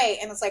Birds of Prey.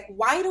 And it's like,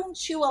 why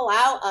don't you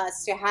allow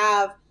us to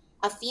have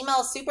a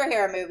female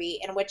superhero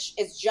movie in which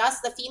it's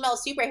just the female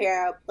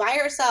superhero by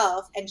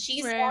herself, and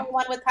she's the Right. only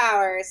one with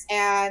powers,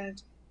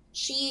 and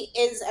she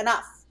is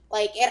enough.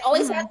 Like, it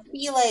always has Mm-hmm. to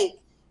be like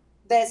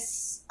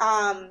this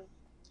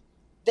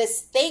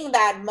this thing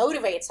that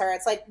motivates her.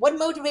 It's like, what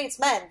motivates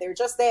men? They're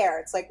just there.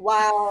 It's like,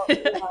 wow,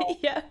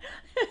 Yeah.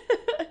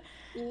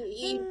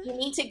 you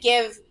need to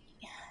give,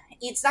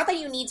 it's not that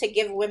you need to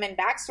give women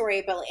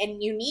backstory, but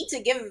and you need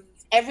to give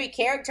every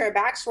character a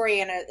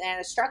backstory and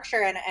a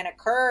structure and a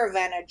curve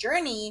and a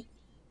journey,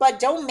 but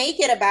don't make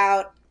it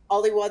about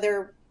all the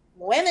other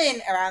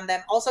women around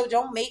them. Also,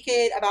 don't make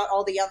it about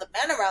all the other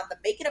men around them.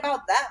 Make it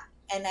about them.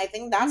 And I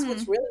think that's Mm-hmm.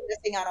 what's really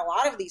missing on a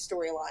lot of these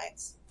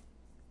storylines.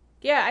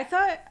 Yeah, I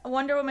thought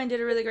Wonder Woman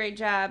did a really great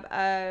job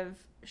of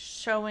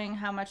showing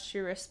how much she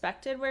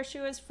respected where she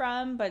was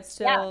from, but Yeah.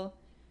 still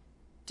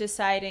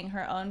deciding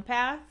her own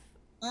path.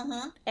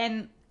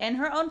 Mm-hmm. And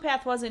her own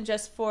path wasn't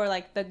just for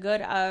like the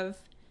good of,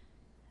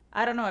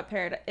 I don't know what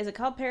Paradise is it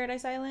called,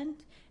 Paradise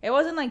Island? It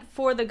wasn't like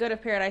for the good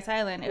of Paradise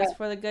Island. It was Right.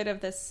 for the good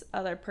of this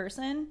other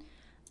person.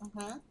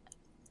 Mm-hmm.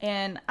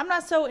 And I'm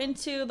not so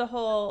into the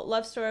whole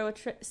love story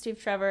with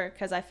Steve Trevor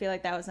because I feel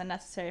like that was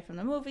unnecessary from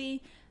the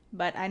movie.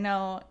 But I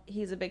know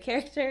he's a big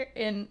character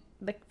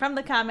from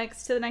the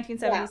comics to the 1970s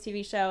Yeah.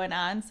 TV show and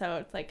on. So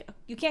it's like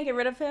you can't get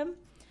rid of him.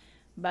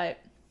 But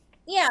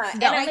Yeah.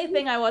 the And only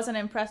thing I wasn't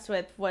impressed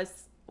with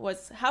was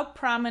how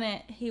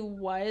prominent he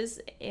was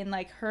in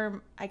like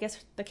her, I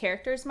guess, the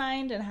character's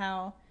mind, and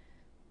how,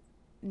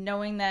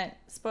 knowing that,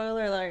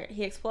 spoiler alert,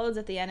 he explodes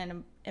at the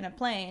end in a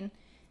plane,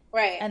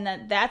 right.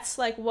 and that's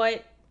like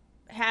what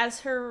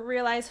has her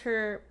realize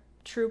her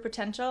true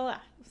potential. I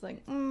was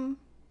like,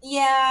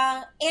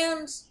 Yeah.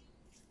 And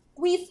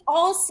we've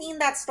all seen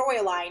that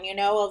storyline,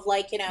 of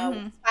like,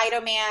 mm-hmm.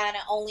 Spider-Man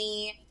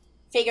only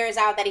figures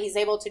out that he's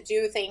able to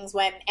do things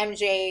when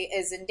MJ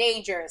is in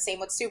danger. Same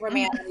with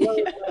Superman and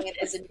Lois Lane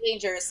is in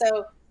danger.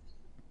 So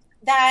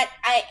that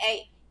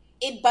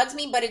it bugs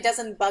me, but it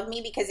doesn't bug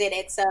me because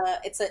it's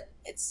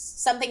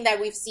something that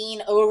we've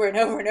seen over and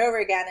over and over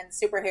again in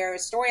superhero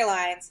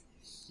storylines.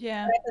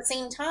 Yeah. But at the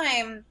same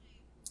time,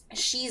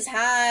 she's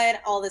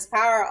had all this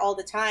power all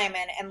the time,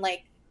 and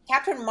like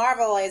Captain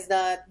Marvel is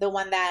the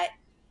one that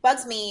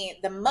bugs me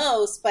the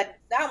most, but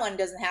that one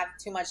doesn't have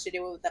too much to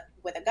do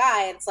with a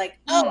guy. It's like,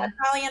 oh, I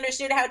finally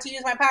understood how to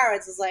use my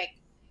powers. It's like,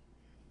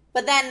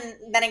 but then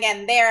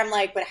again, there I'm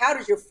like, but how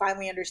did you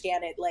finally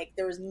understand it? Like,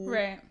 there was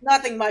Right.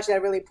 nothing much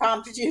that really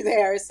prompted you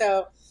there.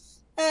 So,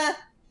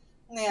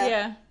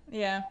 yeah.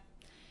 Yeah,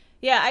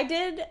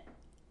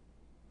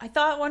 I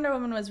thought Wonder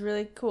Woman was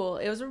really cool.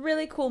 It was a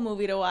really cool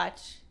movie to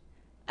watch.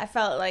 I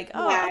felt like,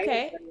 oh, Yeah,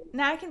 okay,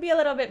 now I can be a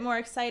little bit more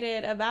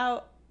excited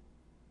about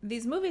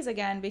these movies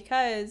again,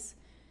 because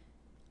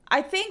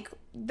I think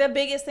the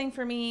biggest thing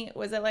for me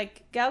was that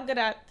like Gal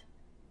Gadot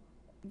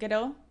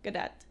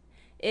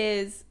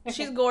is,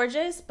 she's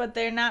gorgeous, but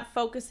they're not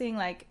focusing,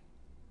 like,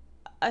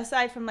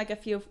 aside from like a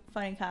few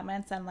funny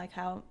comments on like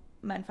how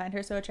men find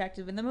her so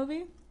attractive in the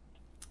movie,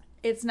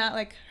 it's not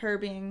like her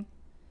being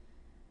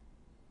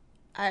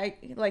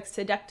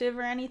seductive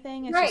or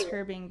anything. It's just Right.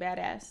 her being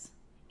badass.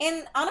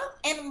 And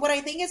what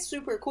I think is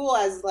super cool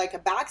as like a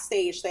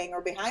backstage thing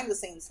or behind the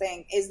scenes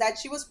thing is that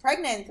she was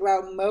pregnant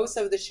throughout most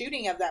of the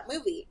shooting of that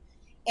movie.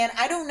 And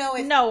I don't know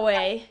if No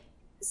way.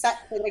 say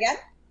it again.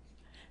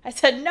 I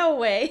said no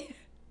way.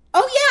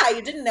 Oh yeah,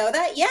 you didn't know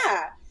that?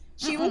 Yeah.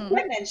 She was Mm-mm.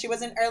 pregnant. She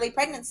was in early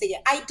pregnancy.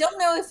 I don't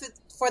know if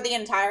it's for the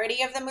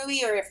entirety of the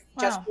movie or if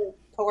just Wow. for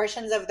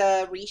portions of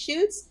the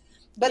reshoots.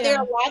 But there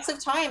Yeah. are lots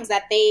of times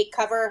that they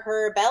cover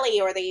her belly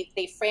or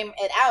they frame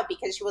it out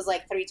because she was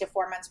like 3 to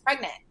 4 months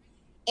pregnant.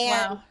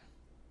 And Wow.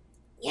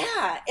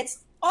 yeah,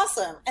 it's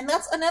awesome. And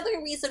that's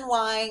another reason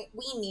why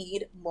we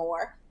need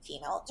more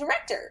female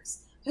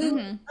directors who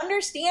Mm-hmm.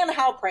 understand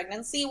how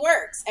pregnancy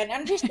works and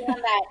understand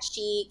that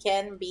she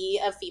can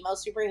be a female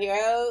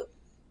superhero,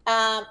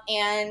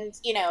 and,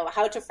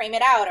 how to frame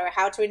it out or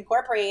how to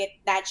incorporate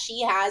that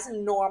she has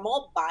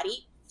normal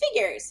body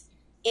figures.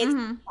 It's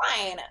Mm-hmm.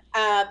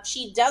 fine.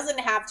 She doesn't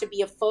have to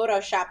be a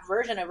Photoshop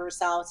version of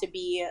herself to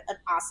be an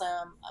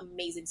awesome,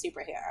 amazing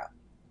superhero.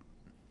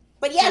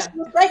 But yeah, Yeah. she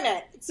was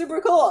pregnant. It's super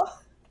cool.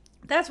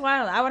 That's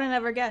wild. I would have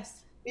never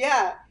guessed.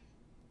 Yeah.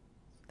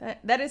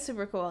 That is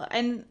super cool.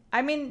 And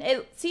I mean,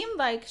 it seemed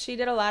like she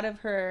did a lot of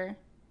her,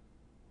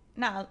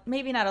 not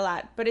maybe not a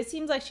lot, but it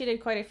seems like she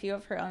did quite a few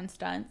of her own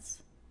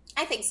stunts.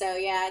 I think so,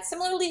 yeah.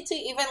 Similarly to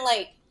even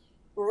like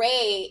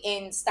Rey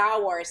in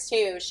Star Wars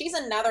too. She's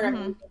another Mm-hmm.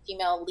 amazing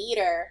female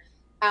leader,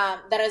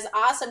 that is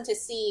awesome to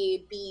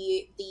see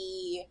be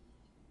the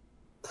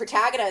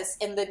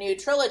protagonist in the new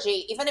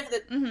trilogy, even if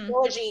the Mm-hmm.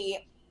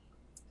 trilogy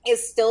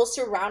is still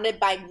surrounded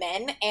by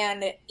men,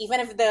 and even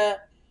if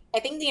I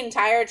think the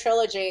entire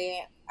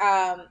trilogy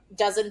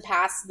doesn't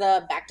pass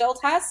the Bechdel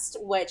test,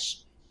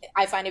 which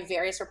I find it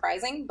very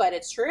surprising, but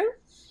it's true,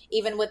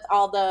 even with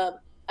all the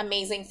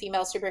amazing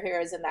female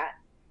superheroes in that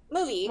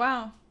movie.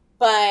 Wow.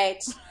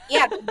 But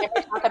yeah,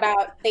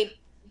 they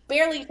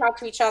barely talk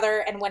to each other,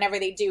 and whenever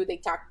they do, they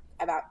talk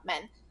about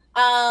men.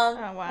 Oh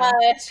wow.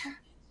 But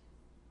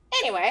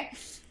anyway,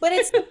 but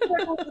it's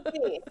super cool to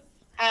see,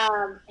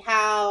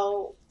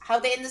 how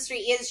the industry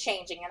is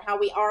changing and how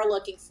we are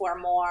looking for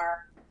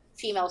more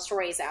female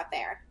stories out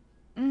there.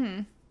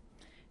 Mm-hmm.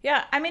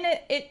 Yeah, I mean,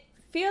 it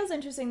feels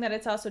interesting that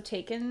it's also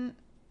taken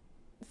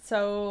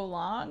so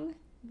long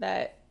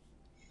that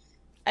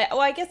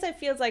I guess it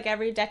feels like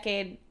every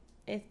decade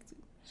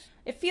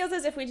it feels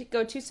as if we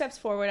go 2 steps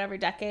forward every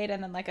decade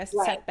and then like a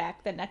Right. step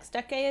back the next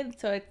decade.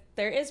 So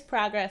there is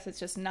progress. It's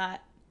just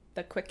not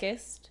the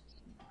quickest.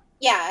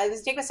 Yeah,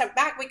 as take a step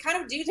back, we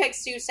kind of do take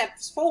 2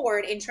 steps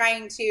forward in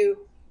trying to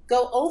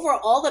go over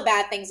all the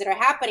bad things that are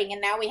happening, and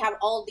now we have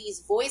all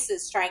these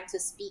voices trying to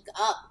speak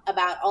up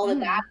about all the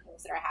bad Mm-hmm.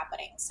 things that are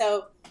happening.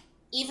 So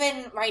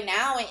even right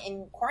now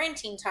in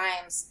quarantine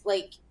times,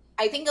 like,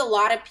 I think a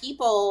lot of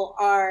people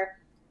are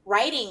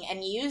writing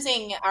and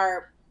using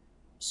our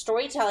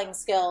storytelling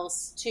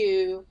skills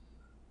to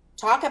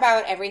talk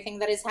about everything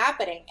that is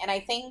happening, and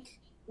I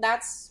think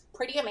that's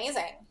pretty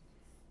amazing.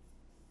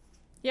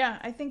 Yeah,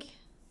 I think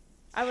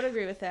I would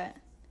agree with that.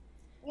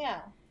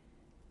 Yeah.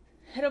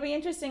 It'll be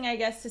interesting, I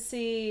guess, to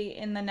see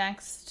in the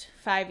next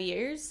 5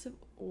 years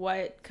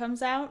what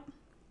comes out.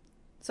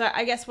 So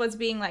I guess what's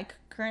being like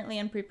currently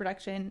in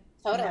pre-production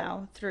Totally.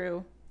 now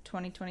through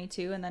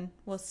 2022, and then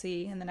we'll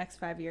see in the next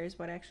 5 years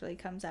what actually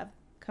comes of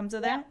Yeah.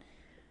 that.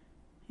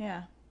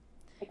 Yeah.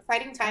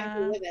 Exciting time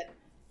to Uh, live in.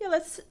 yeah.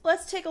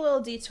 Let's take a little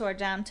detour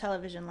down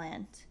television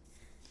land.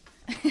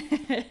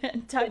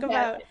 Talk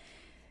about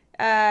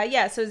Fantastic.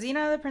 yeah. So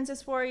Xena the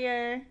Princess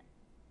Warrior,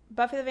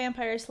 Buffy the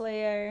Vampire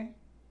Slayer.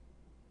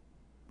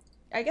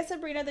 I guess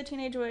Sabrina the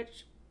Teenage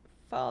Witch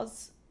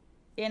falls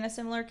in a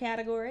similar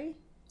category.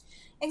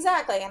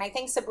 Exactly, and I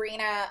think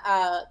Sabrina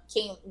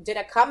did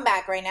a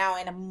comeback right now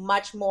in a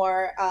much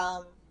more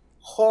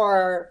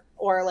horror,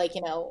 or like,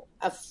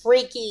 a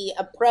freaky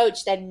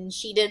approach than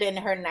she did in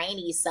her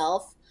 '90s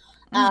self.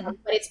 Mm-hmm.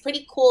 But it's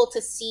pretty cool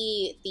to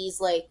see these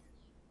like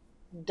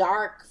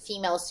dark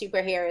female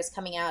superheroes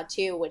coming out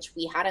too, which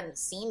we hadn't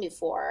seen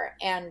before,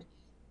 and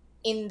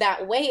in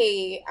that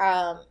way,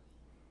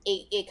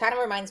 it kind of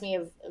reminds me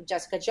of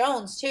Jessica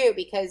Jones too,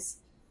 because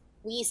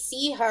we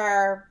see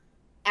her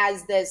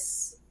as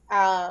this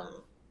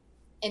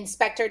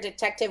inspector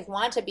detective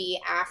wannabe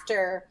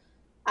after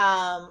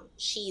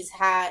she's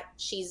had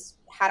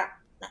an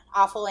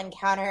awful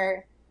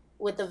encounter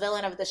with the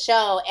villain of the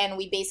show, and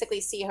we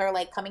basically see her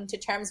like coming to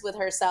terms with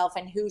herself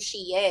and who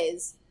she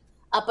is,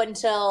 up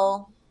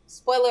until,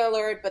 spoiler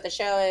alert, but the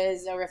show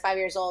is over 5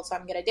 years old, so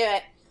I'm gonna do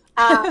it.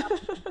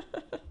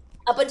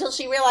 Up until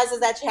she realizes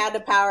that she had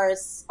the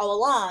powers all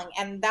along,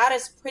 and that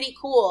is pretty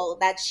cool.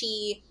 That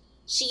she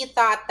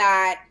thought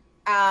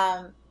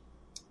um,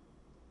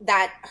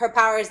 that her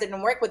powers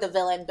didn't work with the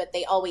villain, but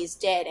they always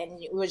did,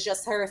 and it was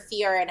just her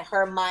fear and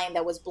her mind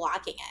that was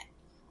blocking it.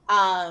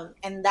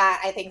 And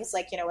that, I think, is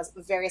like, was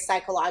a very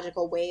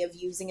psychological way of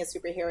using a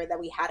superhero that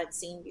we hadn't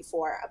seen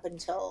before, up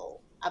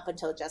until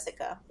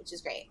Jessica, which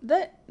is great.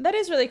 That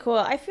is really cool.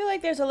 I feel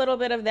like there's a little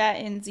bit of that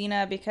in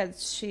Xena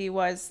because she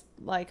was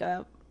like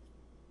a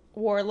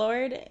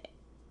warlord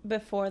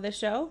before the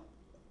show,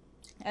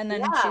 and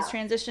then she's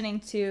Yeah,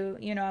 transitioning to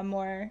a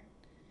more,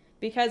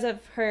 because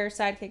of her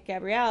sidekick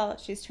Gabrielle,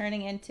 she's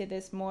turning into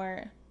this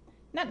more,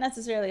 not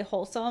necessarily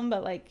wholesome,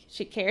 but like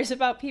she cares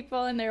about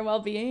people and their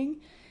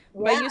well-being.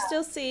 But yeah, you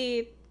still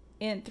see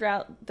in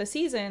throughout the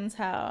seasons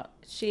how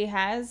she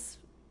has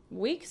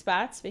weak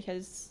spots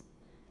because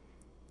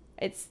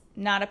it's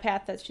not a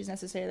path that she's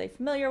necessarily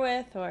familiar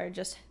with, or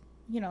just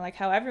like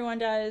how everyone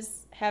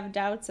does, have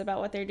doubts about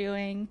what they're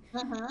doing.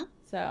 Mm-hmm.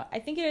 So I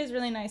think it is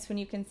really nice when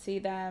you can see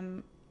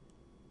them.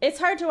 It's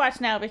hard to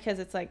watch now because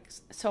it's like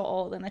so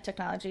old and the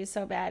technology is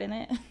so bad in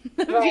it.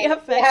 The Right.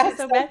 VFX Yeah, is it's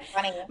so so bad.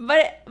 funny.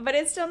 But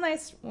it's still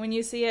nice when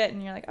you see it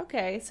and you're like,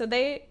 okay, so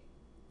they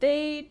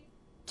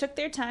took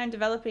their time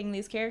developing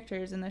these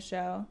characters in the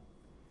show.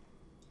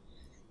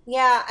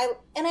 Yeah,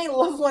 I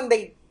love when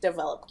they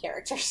develop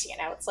characters, you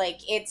know. It's like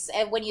it's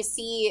and when you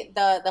see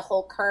the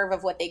whole curve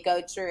of what they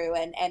go through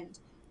and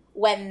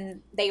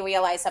when they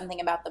realize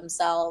something about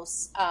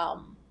themselves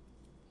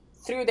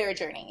through their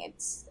journey,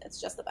 it's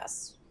just the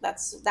best.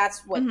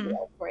 That's what Hmm.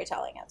 real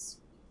storytelling is.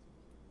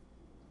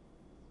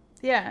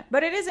 Yeah,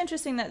 but it is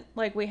interesting that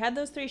like we had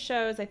those three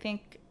shows, I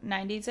think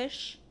 90s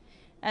ish,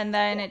 and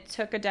then it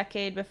took a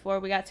decade before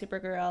we got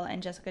Supergirl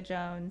and Jessica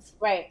Jones.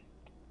 Right,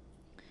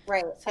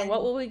 right. So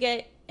what And will we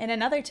get in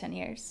another 10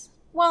 years?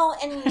 well,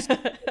 and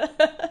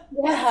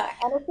yeah,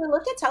 and if we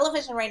look at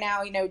television right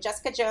now, you know,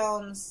 Jessica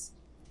Jones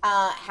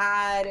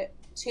had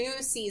 2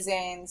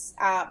 seasons,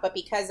 but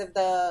because of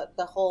the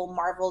whole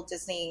Marvel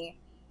Disney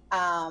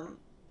um,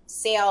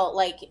 sale,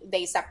 like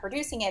they stopped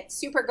producing it.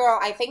 Supergirl,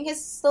 I think,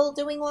 is still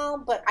doing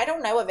well, but I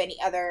don't know of any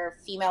other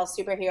female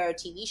superhero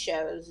TV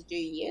shows. Do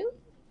you?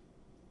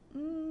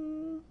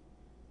 mm,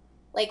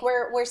 Like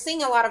we're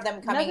seeing a lot of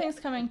them coming Nothing's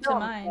in coming to films,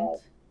 mind.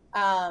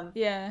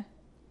 Yeah,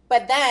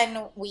 but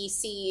then we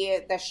see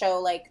the show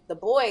like The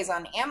Boys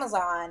on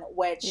Amazon,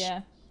 which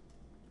yeah.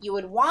 you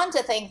would want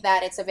to think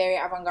that it's a very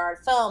avant-garde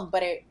film,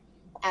 but it,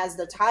 as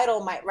the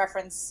title might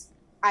reference,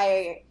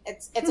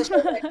 it's a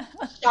show that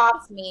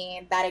shocks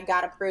me that it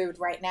got approved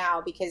right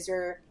now because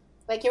you're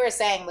like you were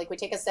saying, like we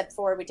take a step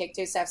forward, we take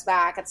 2 steps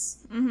back.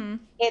 Hmm.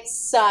 It's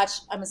such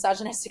a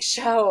misogynistic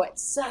show.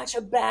 It's such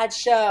a bad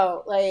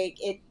show. Like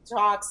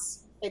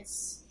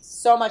it's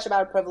so much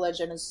about privilege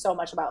and it's so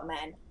much about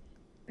men.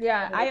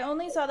 Yeah, I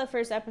only saw the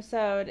first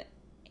episode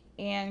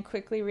and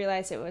quickly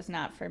realized it was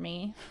not for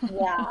me.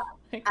 Yeah,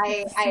 Like,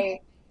 I I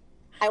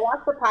I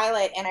watched the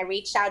pilot and I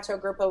reached out to a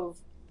group of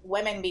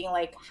women being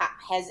like,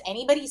 has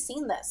anybody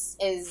seen this?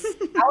 Is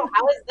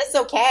how is this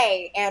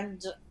okay?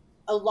 And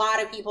a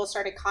lot of people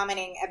started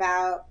commenting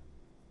about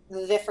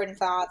the different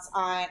thoughts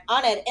on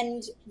it.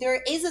 And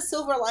there is a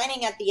silver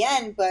lining at the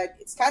end, but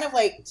it's kind of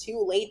like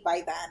too late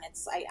by then.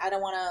 It's I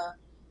don't want to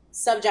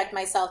subject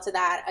myself to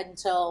that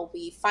until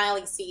we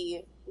finally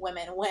see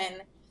women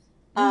win,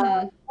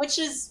 hmm. which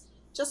is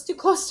just too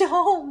close to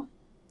home.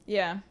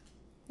 Yeah,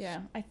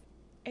 yeah.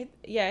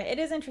 Yeah, it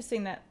is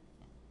interesting that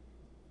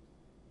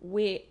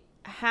we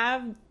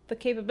have the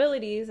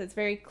capabilities, it's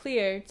very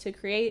clear, to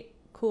create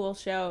cool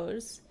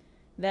shows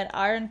that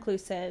are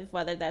inclusive,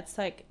 whether that's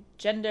like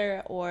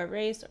gender or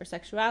race or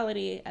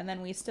sexuality, and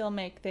then we still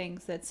make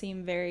things that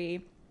seem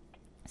very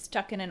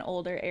stuck in an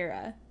older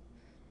era.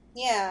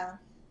 Yeah,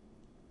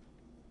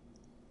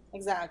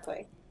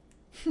 exactly.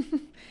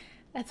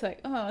 That's like,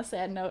 oh, a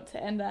sad note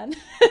to end on.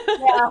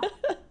 Yeah.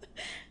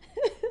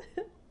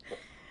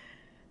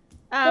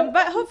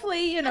 But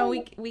hopefully,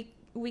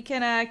 we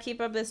can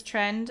keep up this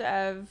trend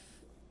of,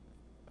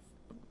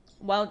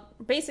 well,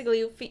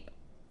 basically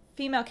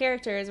female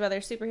characters, whether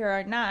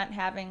superhero or not,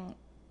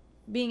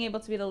 being able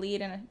to be the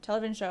lead in a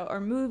television show or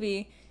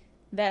movie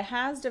that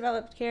has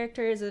developed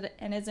characters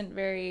and isn't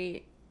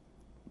very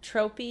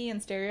tropey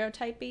and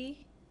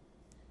stereotypy.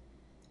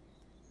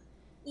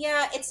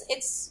 Yeah,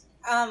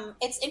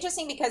 it's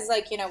interesting because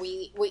like, you know,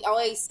 we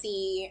always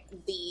see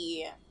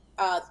the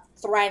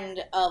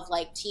trend of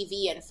like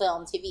TV and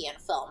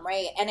film,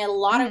 right? And in a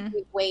lot of Mm-hmm.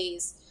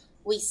 ways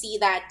we see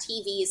that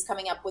TV is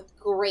coming up with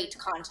great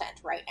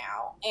content right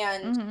now.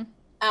 And Mm-hmm.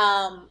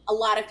 a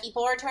lot of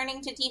people are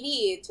turning to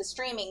TV, to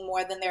streaming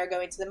more than they're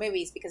going to the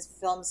movies because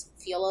films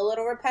feel a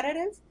little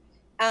repetitive.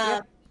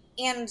 Um, Yep.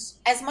 and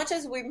as much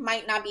as we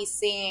might not be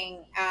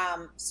seeing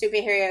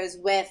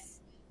superheroes with,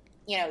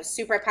 you know,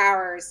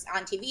 superpowers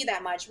on TV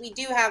that much, we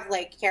do have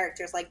like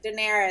characters like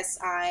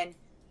Daenerys on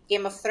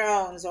Game of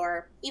Thrones,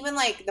 or even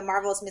like the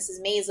marvelous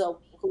Mrs. Maisel,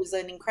 who's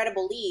an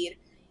incredible lead.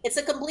 It's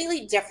a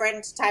completely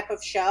different type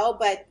of show,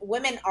 but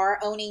women are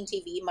owning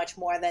TV much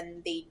more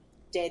than they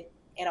did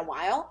in a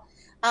while.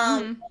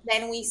 Mm-hmm.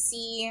 Then we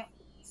see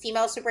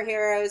female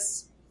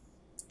superheroes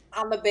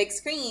on the big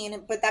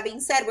screen, but that being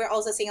said, we're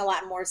also seeing a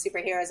lot more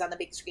superheroes on the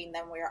big screen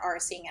than we are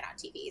seeing it on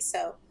TV.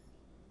 So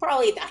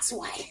probably that's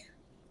why.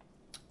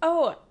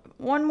 Oh,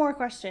 one more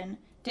question.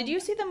 Did Mhm. you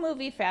see the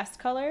movie Fast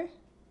Color?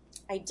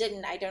 I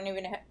didn't. I don't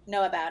even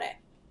know about it.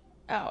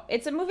 Oh,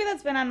 it's a movie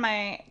that's been on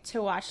my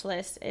to watch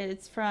list.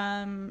 It's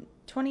from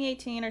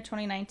 2018 or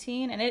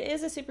 2019, and it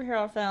is a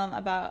superhero film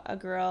about a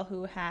girl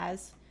who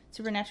has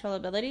supernatural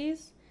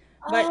abilities.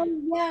 But Oh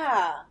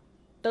yeah.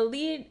 the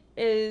lead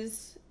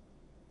is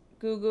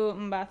Gugu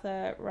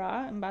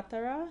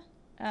Mbatha-Raw.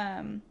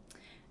 Um,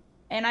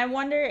 and I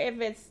wonder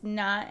if it's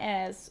not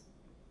as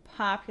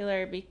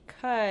popular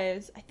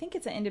because I think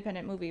it's an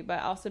independent movie,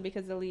 but also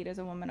because the lead is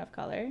a woman of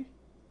color.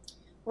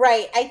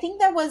 Right. I think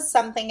there was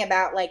something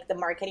about like the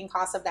marketing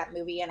cost of that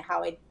movie and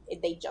how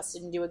they just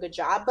didn't do a good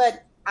job.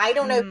 But I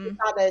don't know if you Mm.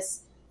 saw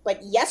this.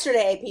 But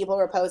yesterday, people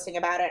were posting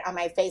about it on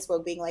my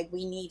Facebook, being like,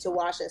 "We need to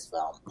watch this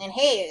film." And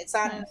hey, it's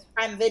on Nice.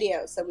 Prime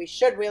Video, so we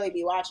should really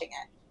be watching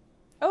it.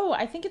 Oh,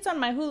 I think it's on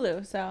my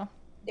Hulu, so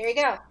There you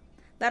go.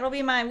 that'll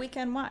be my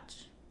weekend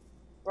watch.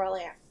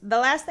 Brilliant. The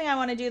last thing I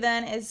want to do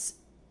then is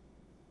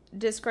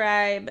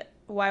describe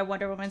why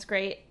Wonder Woman's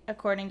great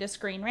according to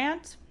Screen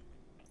Rant.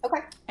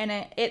 Okay. And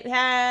it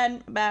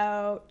had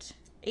about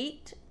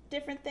 8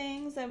 different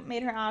things that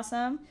made her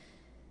awesome.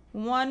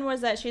 One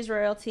was that she's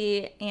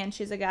royalty and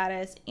she's a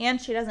goddess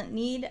and she doesn't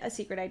need a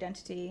secret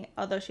identity,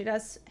 although she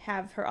does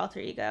have her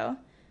alter ego.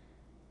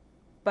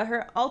 But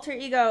her alter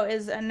ego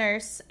is a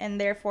nurse and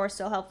therefore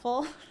still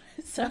helpful.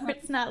 So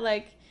it's not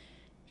like,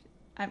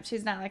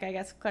 she's not like, I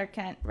guess, Clark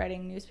Kent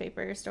writing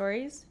newspaper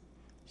stories.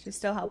 She's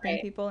still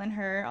helping people in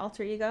her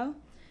alter ego.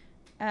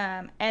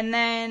 And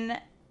then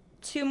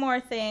 2 more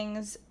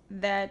things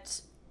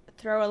that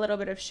throw a little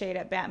bit of shade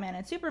at Batman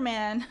and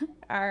Superman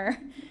are,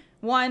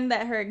 one,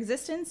 that her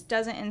existence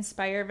doesn't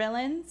inspire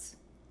villains.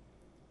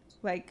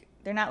 Like,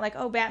 they're not like,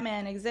 oh,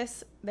 Batman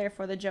exists,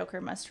 therefore the Joker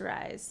must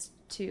rise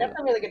to That's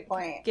a really good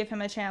point. give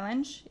him a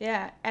challenge.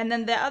 Yeah. And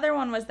then the other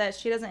one was that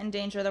she doesn't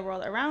endanger the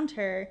world around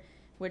her,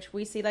 which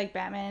we see like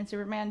Batman and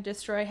Superman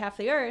destroy half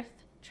the earth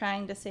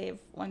trying to save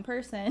one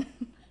person.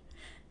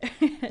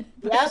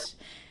 Yep.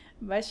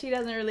 But she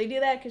doesn't really do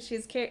that because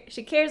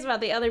she cares about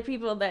the other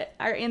people that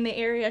are in the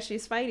area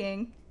she's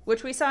fighting,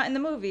 which we saw in the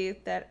movie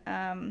that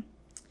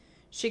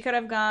she could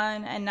have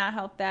gone and not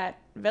helped that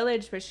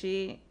village, but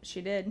she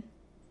did.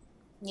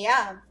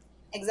 Yeah,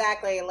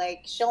 exactly.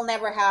 Like, she'll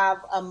never have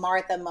a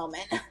Martha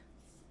moment.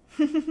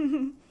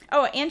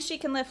 Oh, and she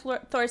can lift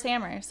Thor's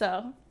hammer,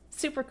 so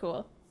super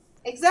cool.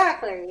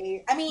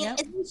 Exactly. I mean,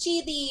 Yep. isn't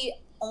she the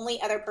only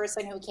other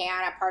person who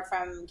can, apart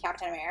from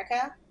Captain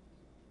America?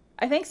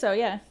 I think so,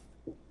 yeah.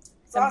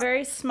 It's a Awesome.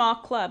 very small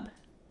club.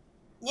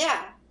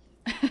 Yeah.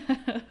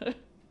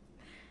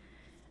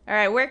 All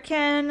right, where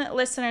can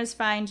listeners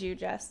find you,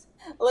 Jess?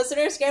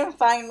 Listeners can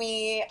find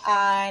me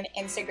on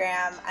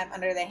Instagram. I'm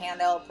under the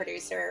handle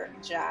producer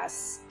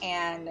Jess,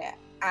 and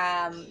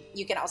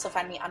you can also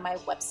find me on my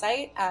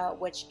website,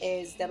 which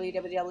is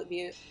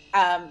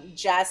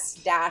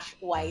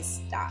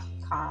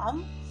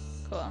www.jess-weiss.com.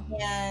 Cool.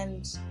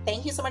 And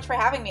thank you so much for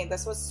having me.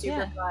 This was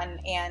super fun,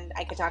 and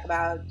I could talk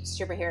about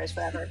superheroes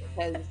forever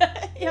because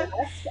Yeah.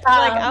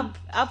 um,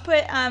 I'll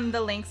put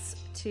the links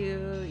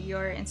to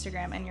your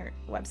Instagram and your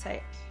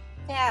website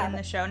in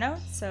the show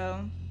notes,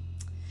 so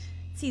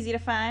it's easy to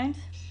find.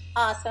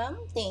 Awesome.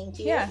 Thank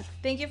you. Yeah.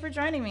 Thank you for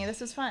joining me. This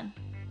was fun.